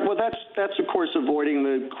factor. Right. Well, that's of course avoiding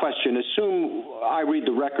the question. Assume I read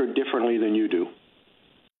the record differently than you do.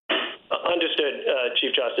 Understood,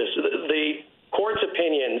 Chief Justice. The court's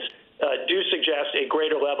opinions do suggest a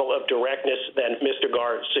greater level of directness than Mr.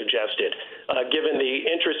 Garre suggested, given the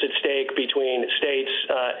interest at stake between states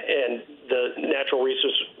and the natural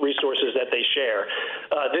resources that they share.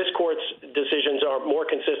 This court's decisions are more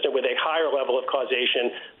consistent with a higher level of causation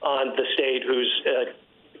on the state whose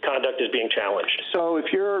conduct is being challenged. So if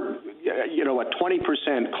you're, a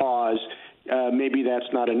 20% cause, maybe that's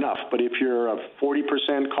not enough. But if you're a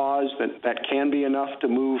 40% cause, that can be enough to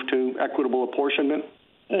move to equitable apportionment?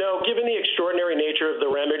 No, given the extraordinary nature of the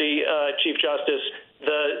remedy, Chief Justice,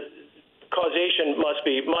 the causation must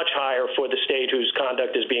be much higher for the state whose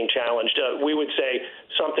conduct is being challenged. We would say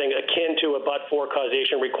something akin to a but-for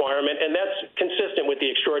causation requirement, and that's consistent with the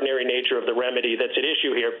extraordinary nature of the remedy that's at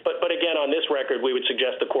issue here. But again, on this record, we would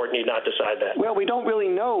suggest the court need not decide that. Well, we don't really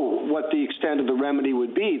know what the extent of the remedy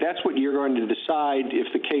would be. That's what you're going to decide if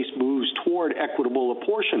the case moves toward equitable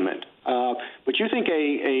apportionment. But you think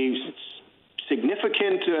a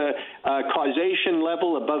significant causation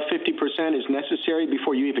level above 50% is necessary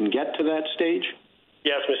before you even get to that stage?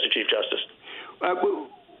 Yes, Mr. Chief Justice.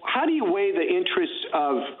 How do you weigh the interests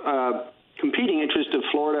of competing interests of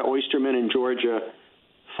Florida oystermen and Georgia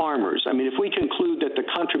farmers? I mean, if we conclude that the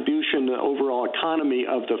contribution to the overall economy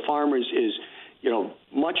of the farmers is,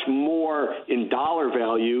 much more in dollar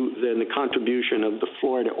value than the contribution of the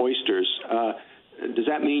Florida oysters, does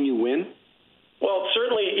that mean you win? Well,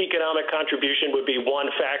 certainly economic contribution would be one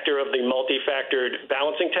factor of the multi-factored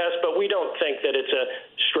balancing test, but we don't think that it's a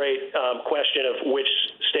straight question of which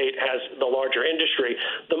state has the larger industry.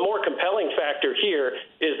 The more compelling factor here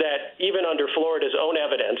is that even under Florida's own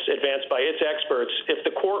evidence advanced by its experts, if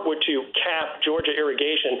the court were to cap Georgia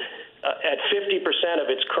irrigation at 50% of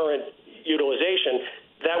its current utilization,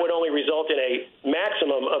 that would only result in a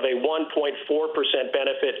maximum of a 1.4%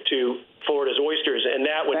 benefit to Florida's oysters, and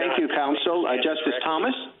that would Thank you, counsel. Justice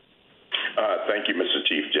Thomas? Thank you, Mr.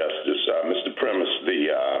 Chief Justice. Mr. Primus,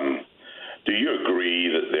 do you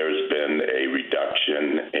agree that there's been a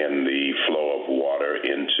reduction in the flow of water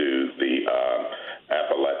into the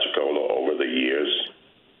Apalachicola over the years?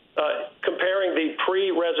 Comparing the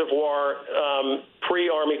pre-reservoir,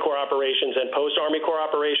 pre-Army Corps operations and post-Army Corps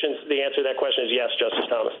operations, the answer to that question is yes, Justice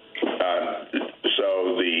Thomas.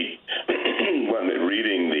 When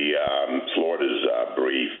reading the Florida's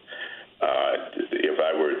brief, if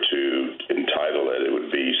I were to entitle it, it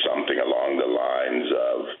would be something along the lines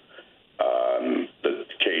of the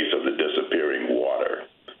case of the disappearing water.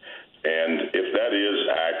 And if that is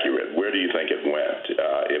accurate, where do you think it went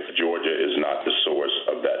if Georgia is not the source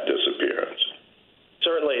of that disappearance?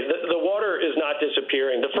 Certainly. The water is not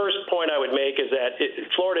disappearing. The first point I would make is that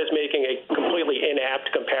Florida is making a completely inapt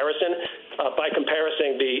comparison by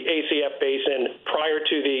comparing the ACF basin prior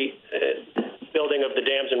to the building of the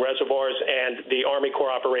dams and reservoirs and the Army Corps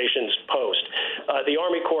operations post. The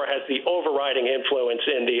Army Corps has the overriding influence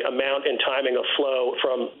in the amount and timing of flow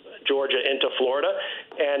from Georgia into Florida,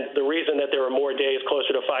 and the reason that there are more days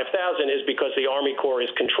closer to 5,000 is because the Army Corps is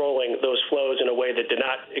controlling those flows in a way that did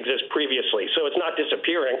not exist previously. So it's not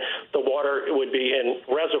disappearing. The water would be in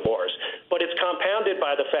reservoirs. But it's compounded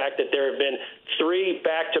by the fact that there have been 3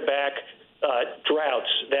 back-to-back droughts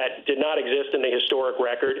that did not exist in the historic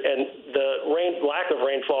record, and the lack of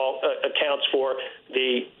rainfall accounts for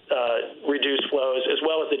the reduced flows as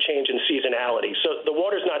well as the change in seasonality. So the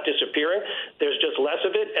water's not disappearing. There's just less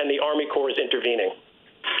of it, and the Army Corps is intervening.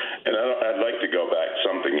 And I'd like to go back to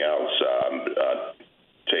something else,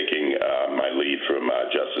 taking my lead from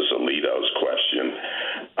Justice Alito's question.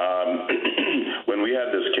 When we had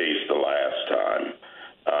this case the last time,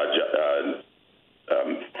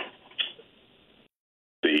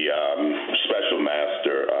 the Special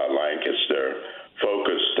Master Lancaster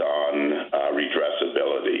focused on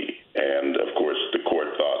redressability, and of course the court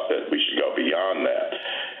thought that we should go beyond that.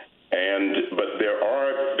 But there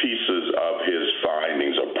are pieces of his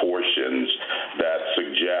findings or portions that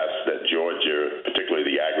suggest that Georgia, particularly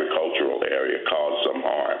the agricultural area, caused some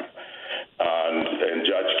harm. And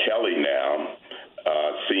Judge Kelly now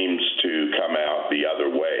seems to come out the other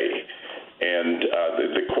way. And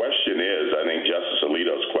the question is, I think Justice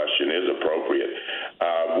Alito's question is appropriate.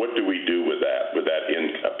 What do we do with that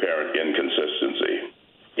apparent inconsistency?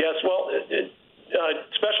 Yes, well,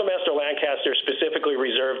 Special Master Lancaster specifically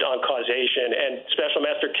reserved on causation, and Special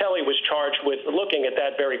Master Kelly was charged with looking at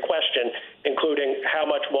that very question, including how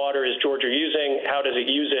much water is Georgia using, how does it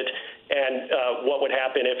use it, and what would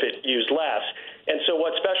happen if it used less. And so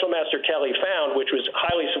what Special Master Kelly found, which was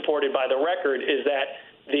highly supported by the record, is that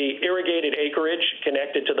the irrigated acreage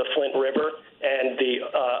connected to the Flint River and the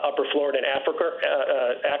upper Florida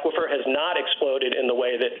aquifer has not exploded in the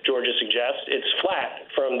way that Georgia suggests. It's flat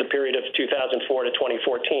from the period of 2004 to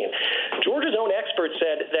 2014. Georgia's own experts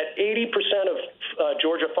said that 80% of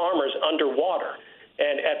Georgia farmers underwater.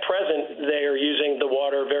 And at present, they are using the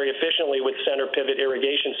water very efficiently with center pivot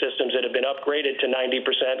irrigation systems that have been upgraded to 90%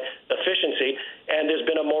 efficiency. And there's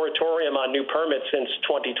been a moratorium on new permits since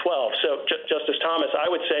 2012. So, Justice Thomas, I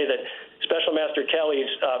would say that Special Master Kelly's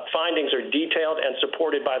findings are detailed and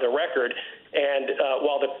supported by the record. And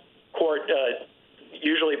while the court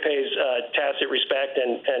usually pays tacit respect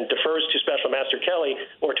and defers to Special Master Kelly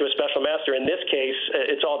or to a Special Master, in this case,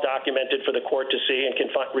 it's all documented for the court to see and can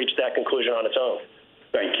reach that conclusion on its own.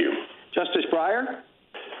 Thank you. Justice Breyer?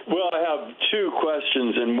 Well, I have 2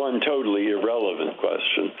 questions and one totally irrelevant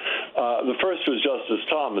question. The first was Justice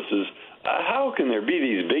Thomas's. How can there be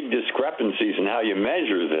these big discrepancies in how you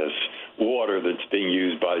measure this water that's being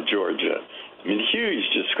used by Georgia? I mean, huge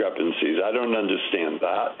discrepancies. I don't understand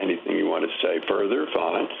that. Anything you want to say further,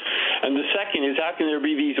 fine. And the second is, how can there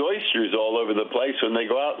be these oysters all over the place when they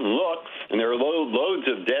go out and look, and there are loads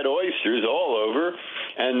of dead oysters all over,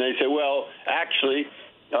 and they say, well, actually,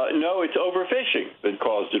 no, it's overfishing that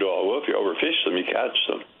caused it all. Well, if you overfish them, you catch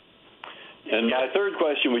them. And my third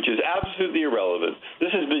question, which is absolutely irrelevant,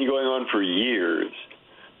 this has been going on for years,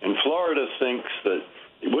 and Florida thinks that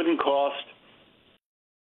it wouldn't cost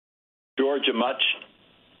Georgia much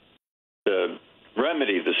to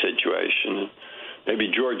remedy the situation.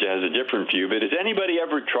 Maybe Georgia has a different view, but has anybody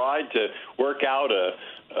ever tried to work out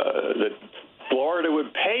that Florida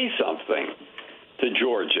would pay something to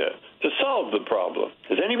Georgia to solve the problem?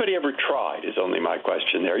 Has anybody ever tried is only my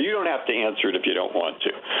question there. You don't have to answer it if you don't want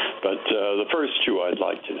to, but the first two I'd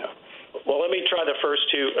like to know. Well, let me try the first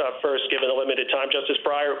two first, given the limited time. Justice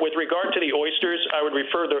Breyer, with regard to the oysters, I would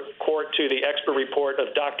refer the court to the expert report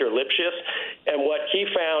of Dr. Lipschitz, and what he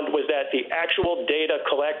found was that the actual data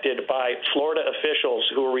collected by Florida officials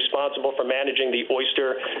who were responsible for managing the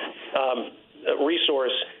oyster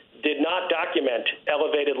resource did not document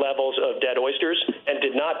elevated levels of dead oysters and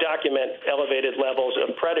did not document elevated levels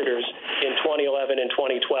of predators in 2011 and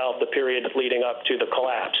 2012, the period leading up to the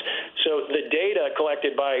collapse. So the data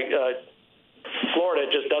collected by Florida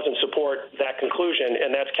just doesn't support that conclusion,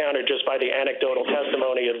 and that's countered just by the anecdotal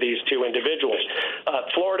testimony of these two individuals.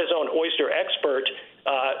 Florida's own oyster expert,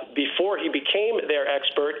 before he became their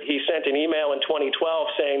expert, he sent an email in 2012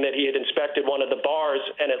 saying that he had inspected one of the bars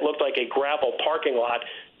and it looked like a gravel parking lot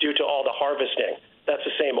due to all the harvesting. That's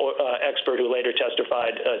the same expert who later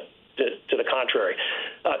testified to the contrary.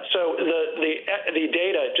 So the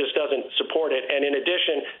data just doesn't support it. And in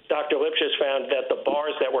addition, Dr. Lipschitz found that the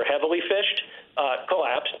bars that were heavily fished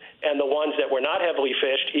collapsed, and the ones that were not heavily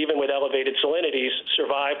fished, even with elevated salinities,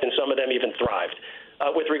 survived, and some of them even thrived.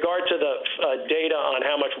 With regard to the data on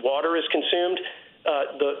how much water is consumed,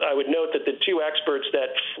 I would note that the two experts that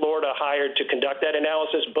Florida hired to conduct that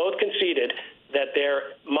analysis both conceded that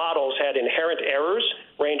their models had inherent errors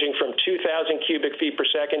ranging from 2,000 cubic feet per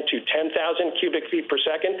second to 10,000 cubic feet per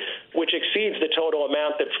second, which exceeds the total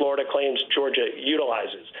amount that Florida claims Georgia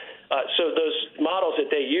utilizes. So those models that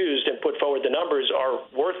they used and put forward the numbers are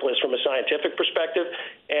worthless from a scientific perspective.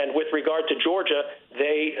 And with regard to Georgia,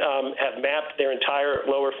 they have mapped their entire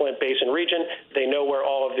lower Flint Basin region. They know where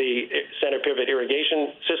all of the center pivot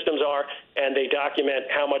irrigation systems are, and they document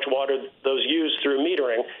how much water those use through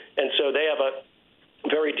metering. And so they have a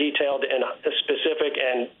very detailed and a specific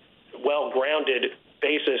and well-grounded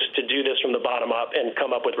basis to do this from the bottom up and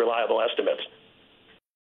come up with reliable estimates.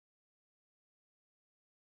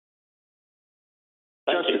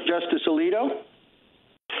 Justice Alito?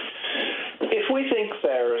 If we think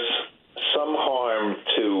there's some harm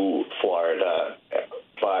to Florida,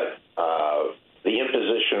 but the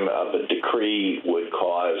imposition of a decree would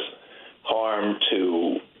cause harm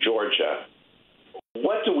to Georgia,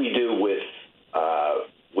 what do we do with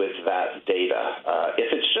that data?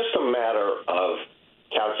 If it's just a matter of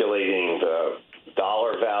calculating the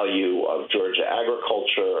dollar value of Georgia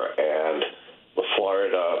agriculture and the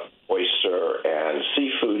Florida oyster and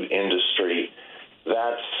seafood industry,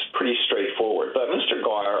 that's pretty straightforward. But Mr.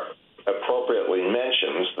 Garre appropriately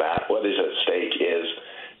mentions that what is at stake is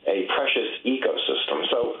a precious ecosystem.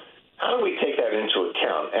 So how do we take that into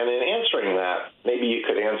account? And in answering that, maybe you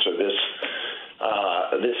could answer this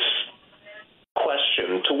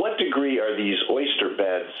question: to what degree are these oyster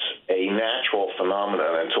beds a natural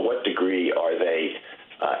phenomenon, and to what degree are they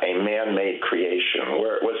a man-made creation?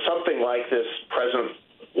 Was something like this present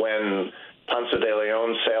when Ponce de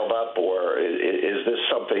Leon sailed up, or is this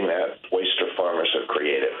something that oyster farmers have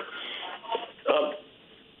created?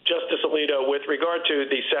 Justice Alito, with regard to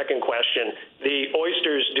the second question, the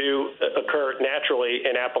oysters do occur naturally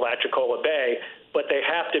in Apalachicola Bay, but they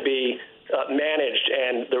have to be managed,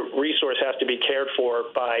 and the resource has to be cared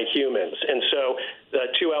for by humans. And so the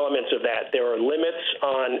two elements of that: there are limits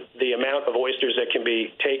on the amount of oysters that can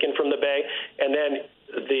be taken from the bay, and then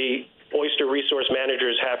the oyster resource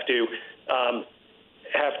managers have to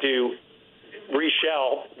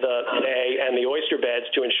reshell the bay and the oyster beds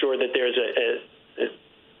to ensure that there's a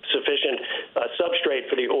sufficient substrate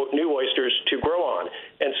for the new oysters to grow on.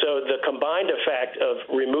 And so the combined effect of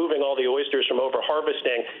removing all the oysters from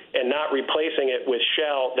over-harvesting and not replacing it with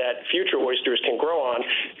shell that future oysters can grow on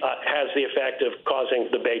has the effect of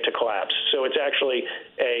causing the bay to collapse. So it's actually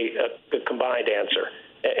a combined answer.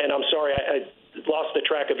 And I'm sorry, I lost the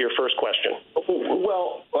track of your first question.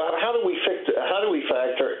 Well, how do we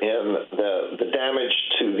factor in the damage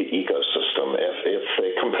to the ecosystem if the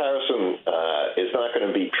comparison is not going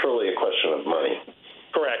to be purely a question of money?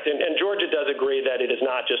 Correct. And Georgia does agree that it is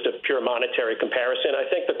not just a pure monetary comparison. I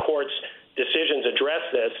think the court's decisions address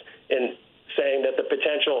this in saying that the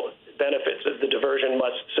potential benefits of the diversion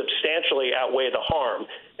must substantially outweigh the harm,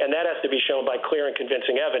 and that has to be shown by clear and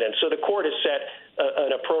convincing evidence. So the court has set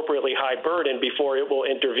an appropriately high burden before it will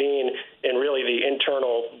intervene in really the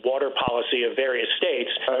internal water policy of various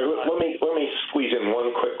states. Let me squeeze in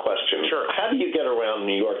one quick question. Sure. How do you get around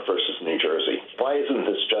New York versus New Jersey? Why isn't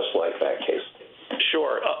this just like that case?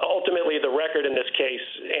 Sure. Ultimately, the record in this case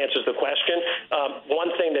answers the question.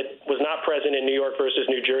 One thing that was not not present in New York versus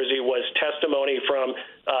New Jersey was testimony from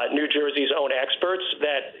New Jersey's own experts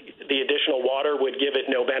that the additional water would give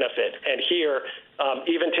it no benefit. And here,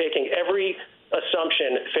 even taking every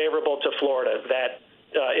assumption favorable to Florida, that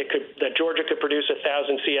that Georgia could produce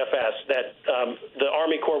 1,000 CFS, that the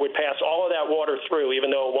Army Corps would pass all of that water through,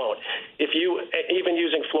 even though it won't. If you, even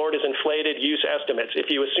using Florida's inflated use estimates,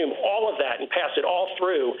 if you assume all of that and pass it all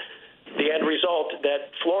through, the end result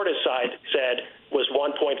that Florida's side said was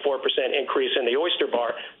 1.4% increase in the oyster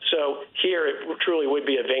bar. So here it truly would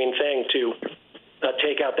be a vain thing to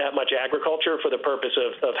take out that much agriculture for the purpose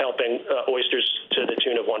of helping oysters to the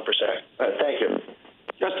tune of 1%. Thank you.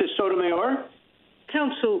 Justice Sotomayor?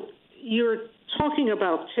 Counsel, you're talking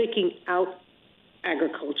about taking out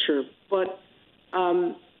agriculture, but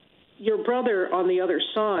your brother on the other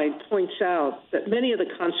side points out that many of the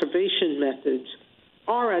conservation methods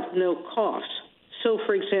are at no cost. So,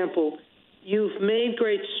 for example, you've made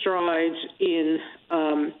great strides in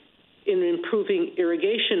improving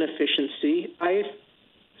irrigation efficiency. I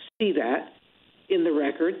see that in the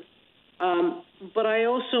record. But I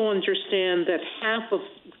also understand that half of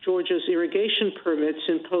Georgia's irrigation permits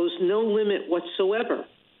impose no limit whatsoever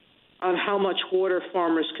on how much water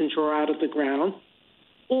farmers can draw out of the ground,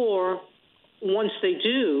 or once they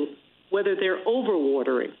do, whether they're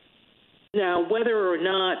overwatering. Now, whether or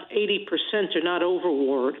not 80% are not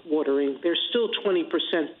overwatering, there's still 20%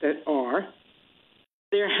 that are.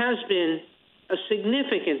 There has been a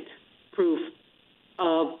significant proof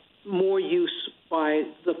of more use by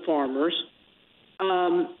the farmers.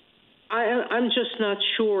 I'm just not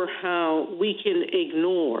sure how we can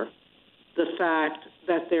ignore the fact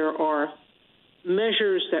that there are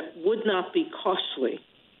measures that would not be costly,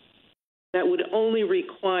 that would only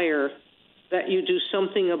require that you do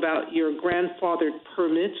something about your grandfathered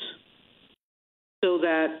permits so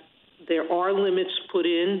that there are limits put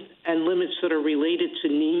in and limits that are related to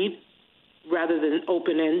need rather than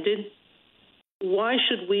open-ended. Why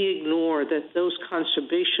should we ignore that those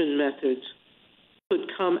conservation methods could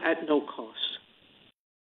come at no cost?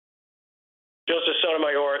 Justice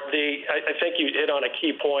Sotomayor, I think you hit on a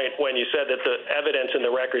key point when you said that the evidence in the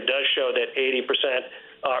record does show that 80%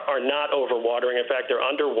 are not overwatering. In fact, they're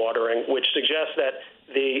underwatering, which suggests that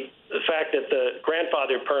the fact that the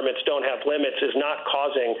grandfathered permits don't have limits is not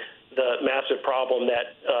causing the massive problem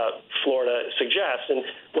that Florida suggests. And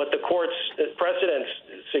what the court's precedents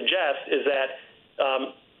suggest is that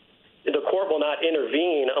the court will not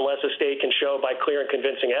intervene unless a state can show by clear and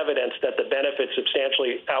convincing evidence that the benefits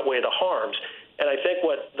substantially outweigh the harms. And I think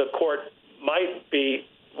what the court might be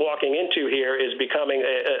walking into here is becoming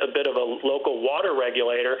a bit of a local water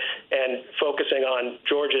regulator and focusing on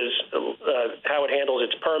Georgia's how it handles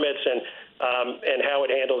its permits and how it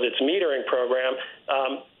handles its metering program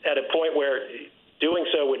at a point where doing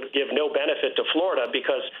so would give no benefit to Florida,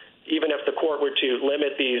 because even if the court were to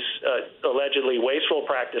limit these allegedly wasteful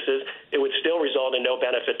practices, it would still result in no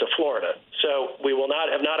benefit to Florida. So we will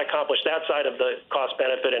have not accomplished that side of the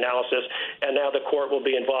cost-benefit analysis, and now the court will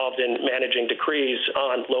be involved in managing decrees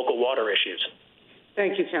on local water issues.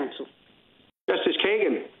 Thank you, counsel. Justice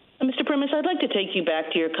Kagan. Mr. Primus, I'd like to take you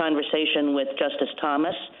back to your conversation with Justice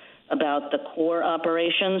Thomas about the core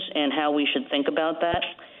operations and how we should think about that.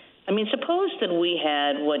 I mean, suppose that we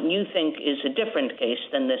had what you think is a different case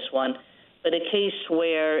than this one, but a case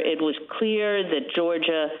where it was clear that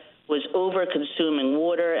Georgia was over-consuming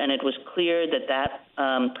water, and it was clear that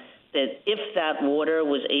if that water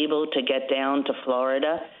was able to get down to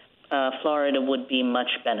Florida, Florida would be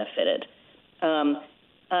much benefited.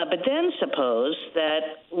 But then suppose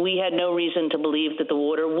that we had no reason to believe that the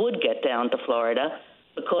water would get down to Florida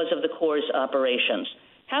because of the Corps' operations.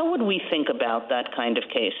 How would we think about that kind of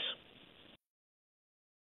case?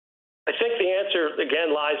 I think the answer,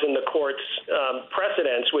 again, lies in the court's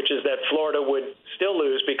precedents, which is that Florida would still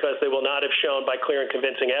lose because they will not have shown by clear and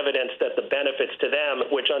convincing evidence that the benefits to them,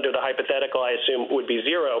 which under the hypothetical I assume would be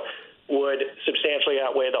zero, would substantially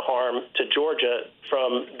outweigh the harm to Georgia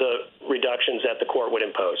from the reductions that the court would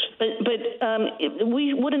impose. But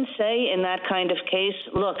we wouldn't say in that kind of case,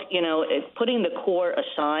 look, putting the Corps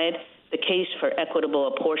aside, the case for equitable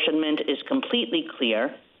apportionment is completely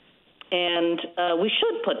clear, and we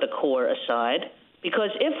should put the Corps aside, because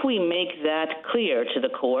if we make that clear to the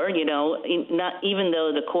Corps, not even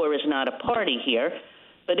though the Corps is not a party here,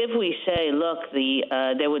 but if we say, look,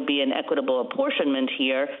 there would be an equitable apportionment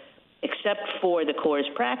here, except for the Corps'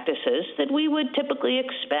 practices, that we would typically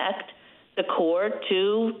expect the Corps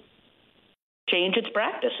to change its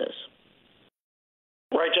practices.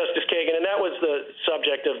 Right, Justice Kagan, and that was the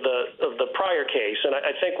subject of the prior case. And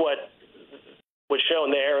I think what was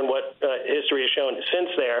shown there and what history has shown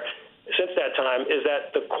since there since that time is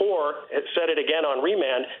that the Corps has said it again on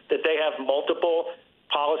remand that they have multiple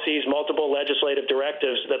policies, multiple legislative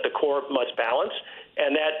directives that the Corps must balance,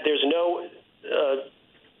 and that there's no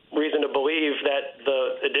reason to believe that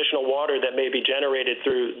the additional water that may be generated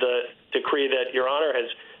through the decree that Your Honor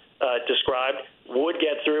has described would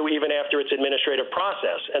get through even after its administrative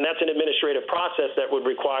process. And that's an administrative process that would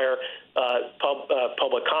require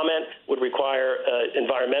public comment, would require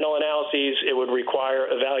environmental analyses, it would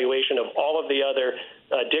require evaluation of all of the other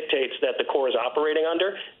dictates that the Corps is operating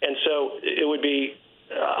under. And so it would be,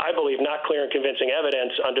 I believe, not clear and convincing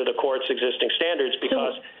evidence under the court's existing standards,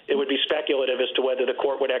 because it would be speculative as to whether the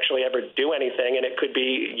court would actually ever do anything, and it could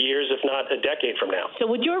be years, if not a decade from now. So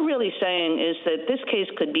what you're really saying is that this case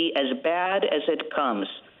could be as bad as it comes,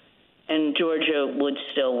 and Georgia would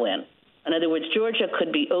still win. In other words, Georgia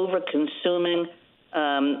could be over-consuming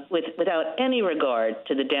without any regard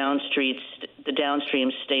to the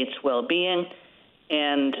downstream state's well-being,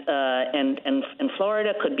 and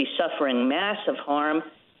Florida could be suffering massive harm,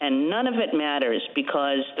 and none of it matters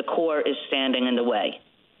because the Corps is standing in the way.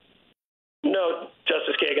 No,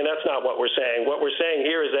 Justice Kagan, that's not what we're saying. What we're saying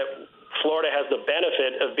here is that Florida has the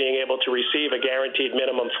benefit of being able to receive a guaranteed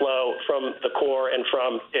minimum flow from the Corps and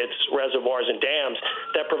from its reservoirs and dams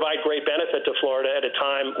that provide great benefit to Florida at a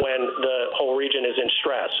time when the whole region is in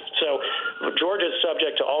stress. So Georgia is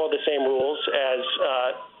subject to all of the same rules as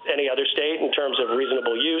any other state in terms of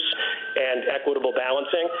reasonable use and equitable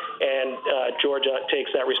balancing, and Georgia takes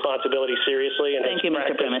that responsibility seriously. And thank you,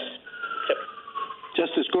 Mr. Primus. Yep.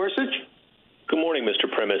 Justice Gorsuch? Good morning,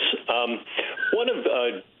 Mr. Primus. One of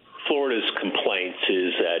Florida's complaints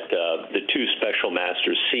is that the two special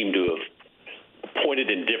masters seem to have pointed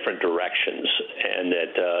in different directions, and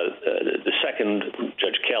that the second,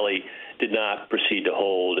 Judge Kelly, did not proceed to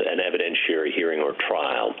hold an evidentiary hearing or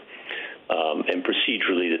trial, and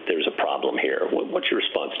procedurally that there's a problem here. What's your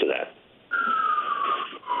response to that?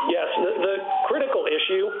 Yes, the critical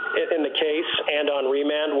issue in the case and on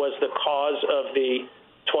remand was the cause of the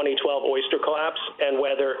 2012 oyster collapse and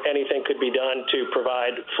whether anything could be done to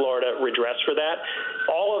provide Florida redress for that.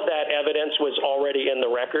 All of that evidence was already in the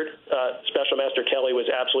record. Special Master Kelly was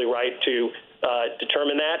absolutely right to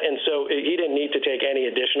determine that, and so he didn't need to take any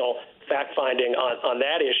additional fact-finding on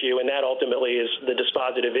that issue, and that ultimately is the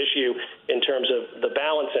dispositive issue in terms of the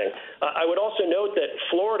balancing. I would also note that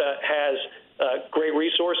Florida has great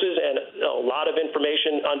resources and a lot of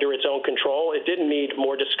information under its own control. It didn't need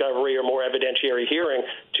more discovery or more evidentiary hearing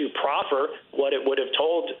to proffer what it would have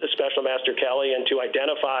told Special Master Kelly and to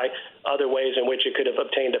identify other ways in which it could have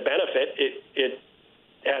obtained a benefit. It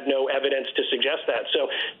had no evidence to suggest that. So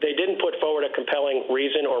they didn't put forward a compelling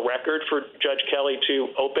reason or record for Judge Kelly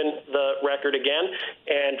to open the record again,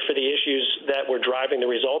 and for the issues that were driving the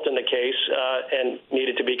result in the case and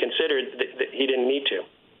needed to be considered, he didn't need to.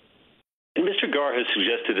 And Mr. Garre has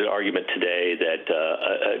suggested an argument today that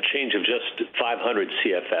a change of just 500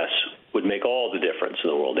 CFS would make all the difference in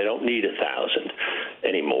the world. They don't need 1,000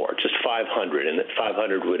 anymore, just 500, and that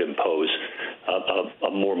 500 would impose a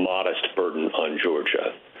more modest burden on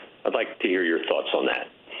Georgia. I'd like to hear your thoughts on that.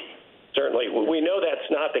 Certainly. We know that's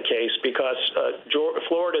not the case because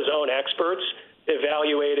Florida's own experts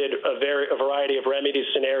evaluated a variety of remedy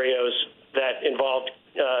scenarios that involved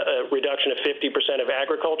a reduction of 50% of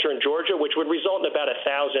agriculture in Georgia, which would result in about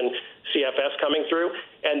 1,000 CFS coming through,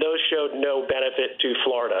 and those showed no benefit to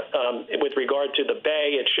Florida. With regard to the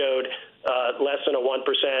Bay, it showed less than a 1%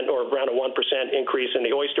 or around a 1% increase in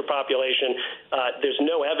the oyster population. There's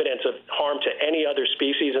no evidence of harm to any other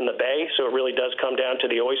species in the Bay, so it really does come down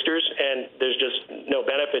to the oysters, and there's just no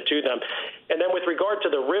benefit to them. And then with regard to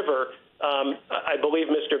the river, I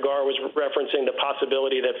believe Mr. Garre was referencing the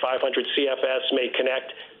possibility that 500 CFS may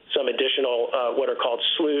connect some additional what are called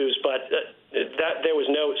sloughs, but there was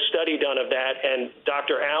no study done of that, and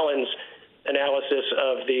Dr. Allen's analysis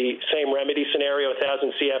of the same remedy scenario,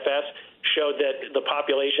 1,000 CFS, showed that the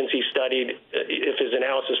populations he studied, if his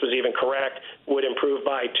analysis was even correct, would improve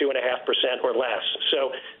by 2.5% or less.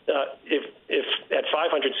 So if at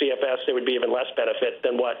 500 CFS there would be even less benefit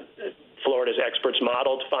than what Florida's experts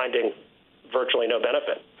modeled, finding virtually no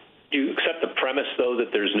benefit. Do you accept the premise, though,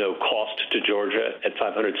 that there's no cost to Georgia at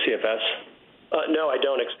 500 CFS? No, I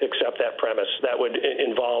don't accept that premise. That would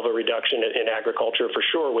involve a reduction in agriculture for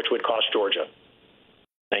sure, which would cost Georgia.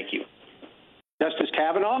 Thank you. Justice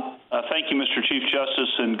Kavanaugh? Thank you, Mr. Chief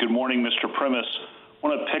Justice, and good morning, Mr. Primus. I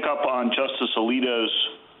want to pick up on Justice Alito's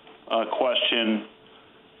question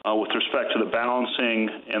with respect to the balancing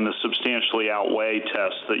and the substantially outweigh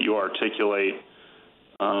test that you articulate.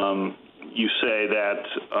 You say that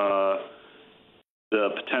the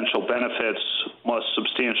potential benefits must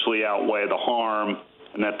substantially substantially outweigh the harm,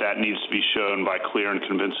 and that needs to be shown by clear and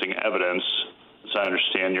convincing evidence, as I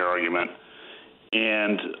understand your argument.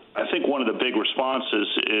 And I think one of the big responses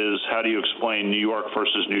is, how do you explain New York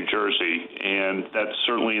versus New Jersey? And that's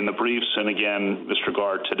certainly in the briefs, and again, Mr.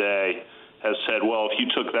 Garre today has said, well, if you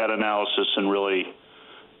took that analysis and really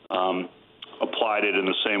applied it in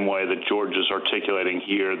the same way that George is articulating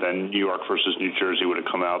here, then New York versus New Jersey would have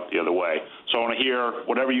come out the other way. So I want to hear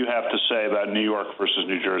whatever you have to say about New York versus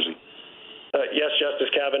New Jersey. Yes,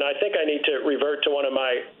 Justice Kavanaugh. I think I need to revert to one of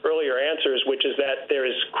my earlier answers, which is that there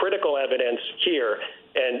is critical evidence here,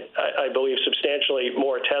 and I believe substantially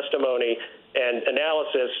more testimony and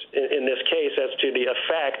analysis in this case as to the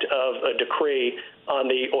effect of a decree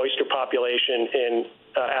on the oyster population in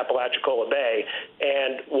Apalachicola Bay.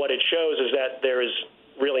 And what it shows is that there is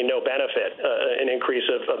really no benefit, an increase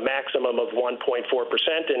of a maximum of 1.4%,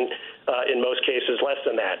 and in most cases less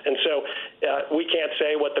than that. And so we can't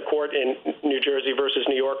say what the court in New Jersey versus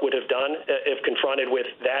New York would have done if confronted with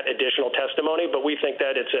that additional testimony, but we think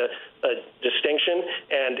that it's a distinction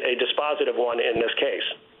and a dispositive one in this case.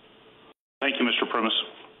 Thank you, Mr. Primus.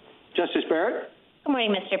 Justice Barrett? Good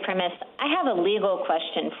morning, Mr. Primus. I have a legal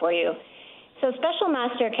question for you. So Special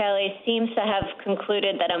Master Kelly seems to have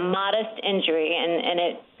concluded that a modest injury, and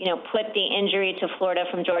it put the injury to Florida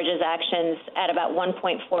from Georgia's actions at about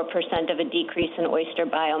 1.4% of a decrease in oyster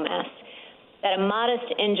biomass, that a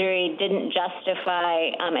modest injury didn't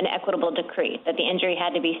justify an equitable decree, that the injury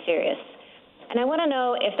had to be serious. And I want to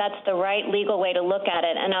know if that's the right legal way to look at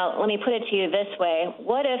it. And let me put it to you this way.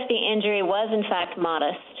 What if the injury was, in fact,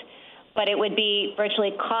 modest, but it would be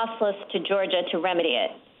virtually costless to Georgia to remedy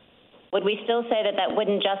it? Would we still say that that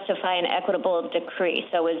wouldn't justify an equitable decree?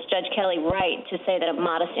 So is Judge Kelly right to say that a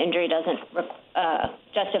modest injury doesn't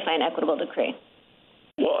justify an equitable decree?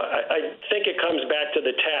 Well, I think it comes back to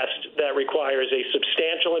the test that requires a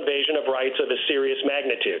substantial invasion of rights of a serious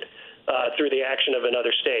magnitude through the action of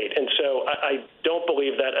another state. And so I don't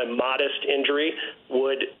believe that a modest injury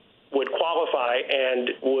would qualify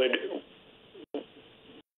and would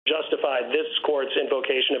justify this court's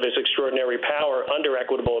invocation of its extraordinary power under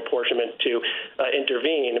equitable apportionment to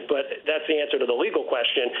intervene. But that's the answer to the legal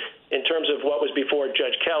question. In terms of what was before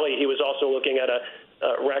Judge Kelly, he was also looking at a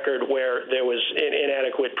record where there was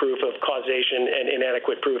inadequate proof of causation and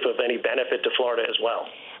inadequate proof of any benefit to Florida as well.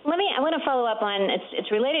 I want to follow up on, it's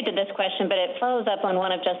related to this question, but it follows up on one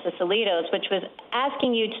of Justice Alito's, which was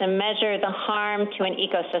asking you to measure the harm to an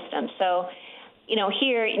ecosystem. So,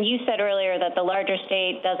 here, you said earlier that the larger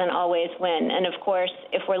state doesn't always win. And of course,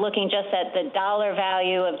 if we're looking just at the dollar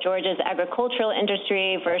value of Georgia's agricultural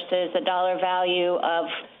industry versus the dollar value of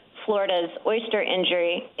Florida's oyster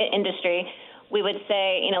industry, we would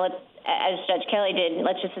say, as Judge Kelly did,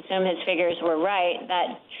 let's just assume his figures were right,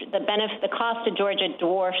 that the cost to Georgia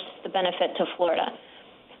dwarfs the benefit to Florida.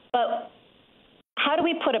 But how do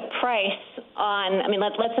we put a price on,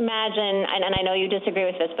 let's imagine, and I know you disagree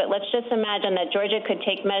with this, but let's just imagine that Georgia could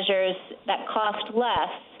take measures that cost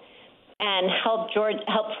less and help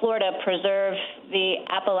Florida preserve the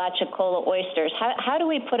Apalachicola oysters. How do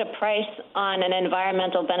we put a price on an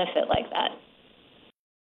environmental benefit like that?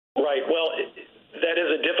 Right. Well, that is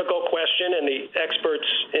a difficult question, and the experts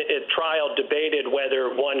at trial debated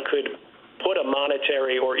whether one could put a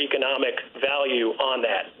monetary or economic value on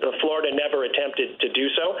that. Florida never attempted to do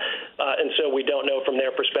so, and so we don't know from their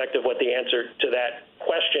perspective what the answer to that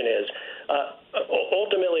question is.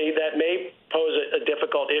 Ultimately, that may pose a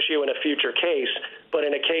difficult issue in a future case, but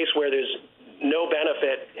in a case where there's no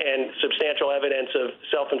benefit and substantial evidence of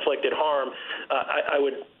self-inflicted harm, I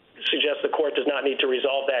would suggest the court does not need to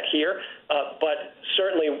resolve that here. But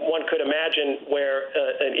certainly one could imagine where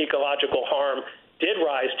an ecological harm did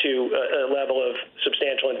rise to a level of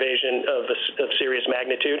substantial invasion of serious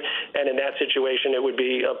magnitude, and in that situation it would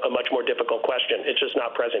be a much more difficult question. It's just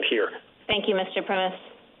not present here. Thank you, Mr. Primus.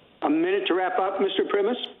 A minute to wrap up, Mr.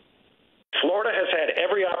 Primus. Florida has had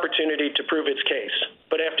every opportunity to prove its case,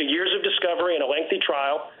 but after years of discovery and a lengthy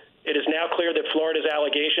trial, it is now clear that Florida's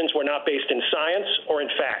allegations were not based in science or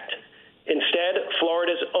in fact. Instead,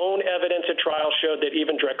 Florida's own evidence at trial showed that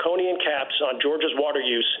even draconian caps on Georgia's water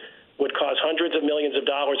use would cause hundreds of millions of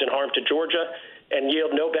dollars in harm to Georgia and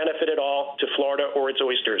yield no benefit at all to Florida or its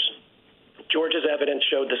oysters. Georgia's evidence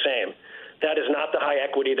showed the same. That is not the high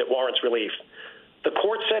equity that warrants relief. The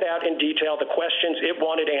court set out in detail the questions it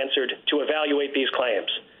wanted answered to evaluate these claims.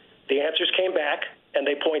 The answers came back, and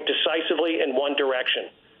they point decisively in one direction.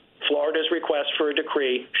 Florida's request for a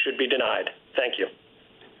decree should be denied. Thank you.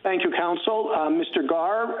 Thank you, counsel. Mr.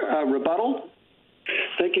 Garre, rebuttal.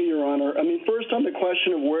 Thank you, Your Honor. First on the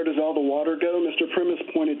question of where does all the water go, Mr. Primus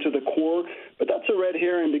pointed to the core, but that's a red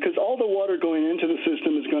herring because all the water going into the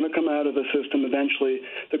system is going to come out of the system eventually.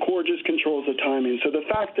 The core just controls the timing. So the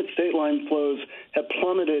fact that state line flows have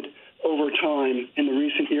plummeted over time in the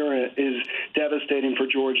recent era is devastating for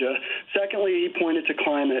Georgia. Secondly, he pointed to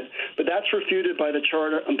climate, but that's refuted by the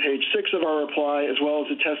chart on page 6 of our reply, as well as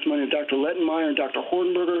the testimony of Dr. Lettenmeyer and Dr.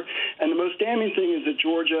 Hornberger. And the most damning thing is that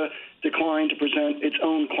Georgia declined to present its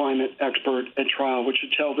own climate expert at trial, which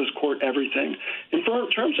should tell this court everything. In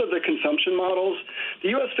terms of the consumption models, the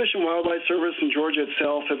U.S. Fish and Wildlife Service and Georgia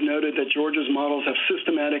itself have noted that Georgia's models have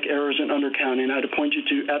systematic errors in undercounting. I'd point you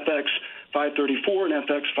to FX 534 and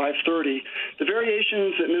FX 530. The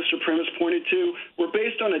variations that Mr. Primus pointed to were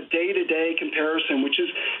based on a day-to-day comparison, which is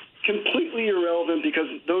completely irrelevant because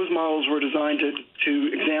those models were designed to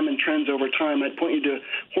examine trends over time. I'd point you to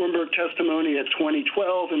Hornberg testimony at 2012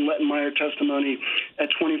 and Lettenmeyer testimony at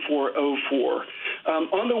 2404.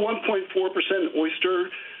 On the 1.4% oyster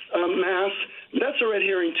mass, that's a red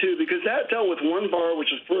herring too, because that dealt with one bar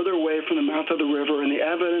which is further away from the mouth of the river, and the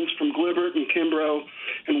evidence from Glibbert and Kimbrough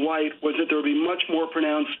and White was that there would be much more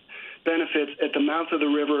pronounced benefits at the mouth of the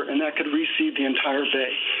river, and that could reseed the entire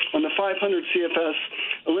bay. On the 500 CFS,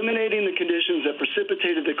 eliminating the conditions that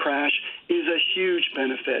precipitated the crash is a huge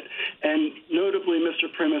benefit. And notably,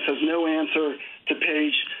 Mr. Primus has no answer to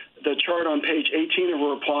the chart on page 18 of a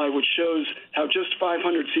reply, which shows how just 500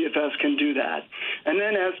 CFS can do that. And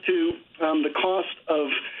then as to the cost of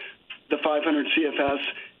the 500 CFS,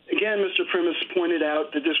 again, Mr. Primus pointed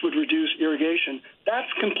out that this would reduce irrigation.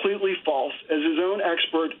 That's completely false. As his own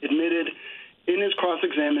expert admitted in his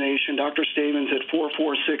cross-examination, Dr. Stavins at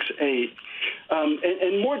 4468.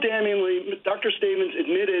 And more damningly, Dr. Stavins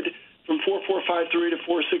admitted from 4453 to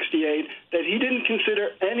 468 that he didn't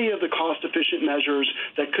consider any of the cost-efficient measures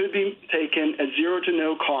that could be taken at zero to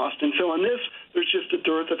no cost. And so on this, there's just a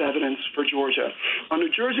dearth of evidence for Georgia. On New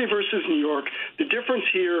Jersey versus New York, the difference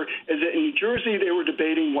here is that in New Jersey, they were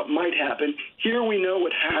debating what might happen. Here we know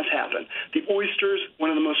what has happened. The oysters, one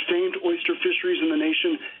of the most famed oyster fisheries in the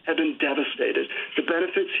nation, have been devastated. The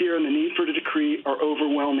benefits here and the need for the decree are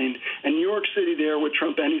overwhelming. And New York City there would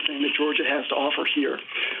trump anything that Georgia has to offer here.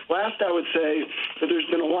 Last, I would say that there's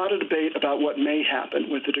been a lot of debate about what may happen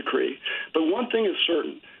with the decree. But one thing is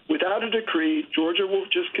certain. Without a decree, Georgia will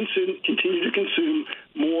just continue to consume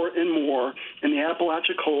more and more, and the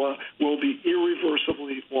Apalachicola will be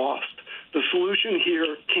irreversibly lost. The solution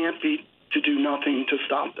here can't be to do nothing to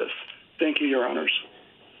stop this. Thank you, Your Honors.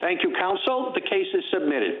 Thank you, counsel. The case is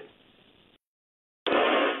submitted.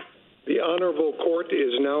 The Honorable Court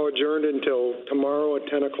is now adjourned until tomorrow at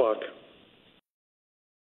 10 o'clock.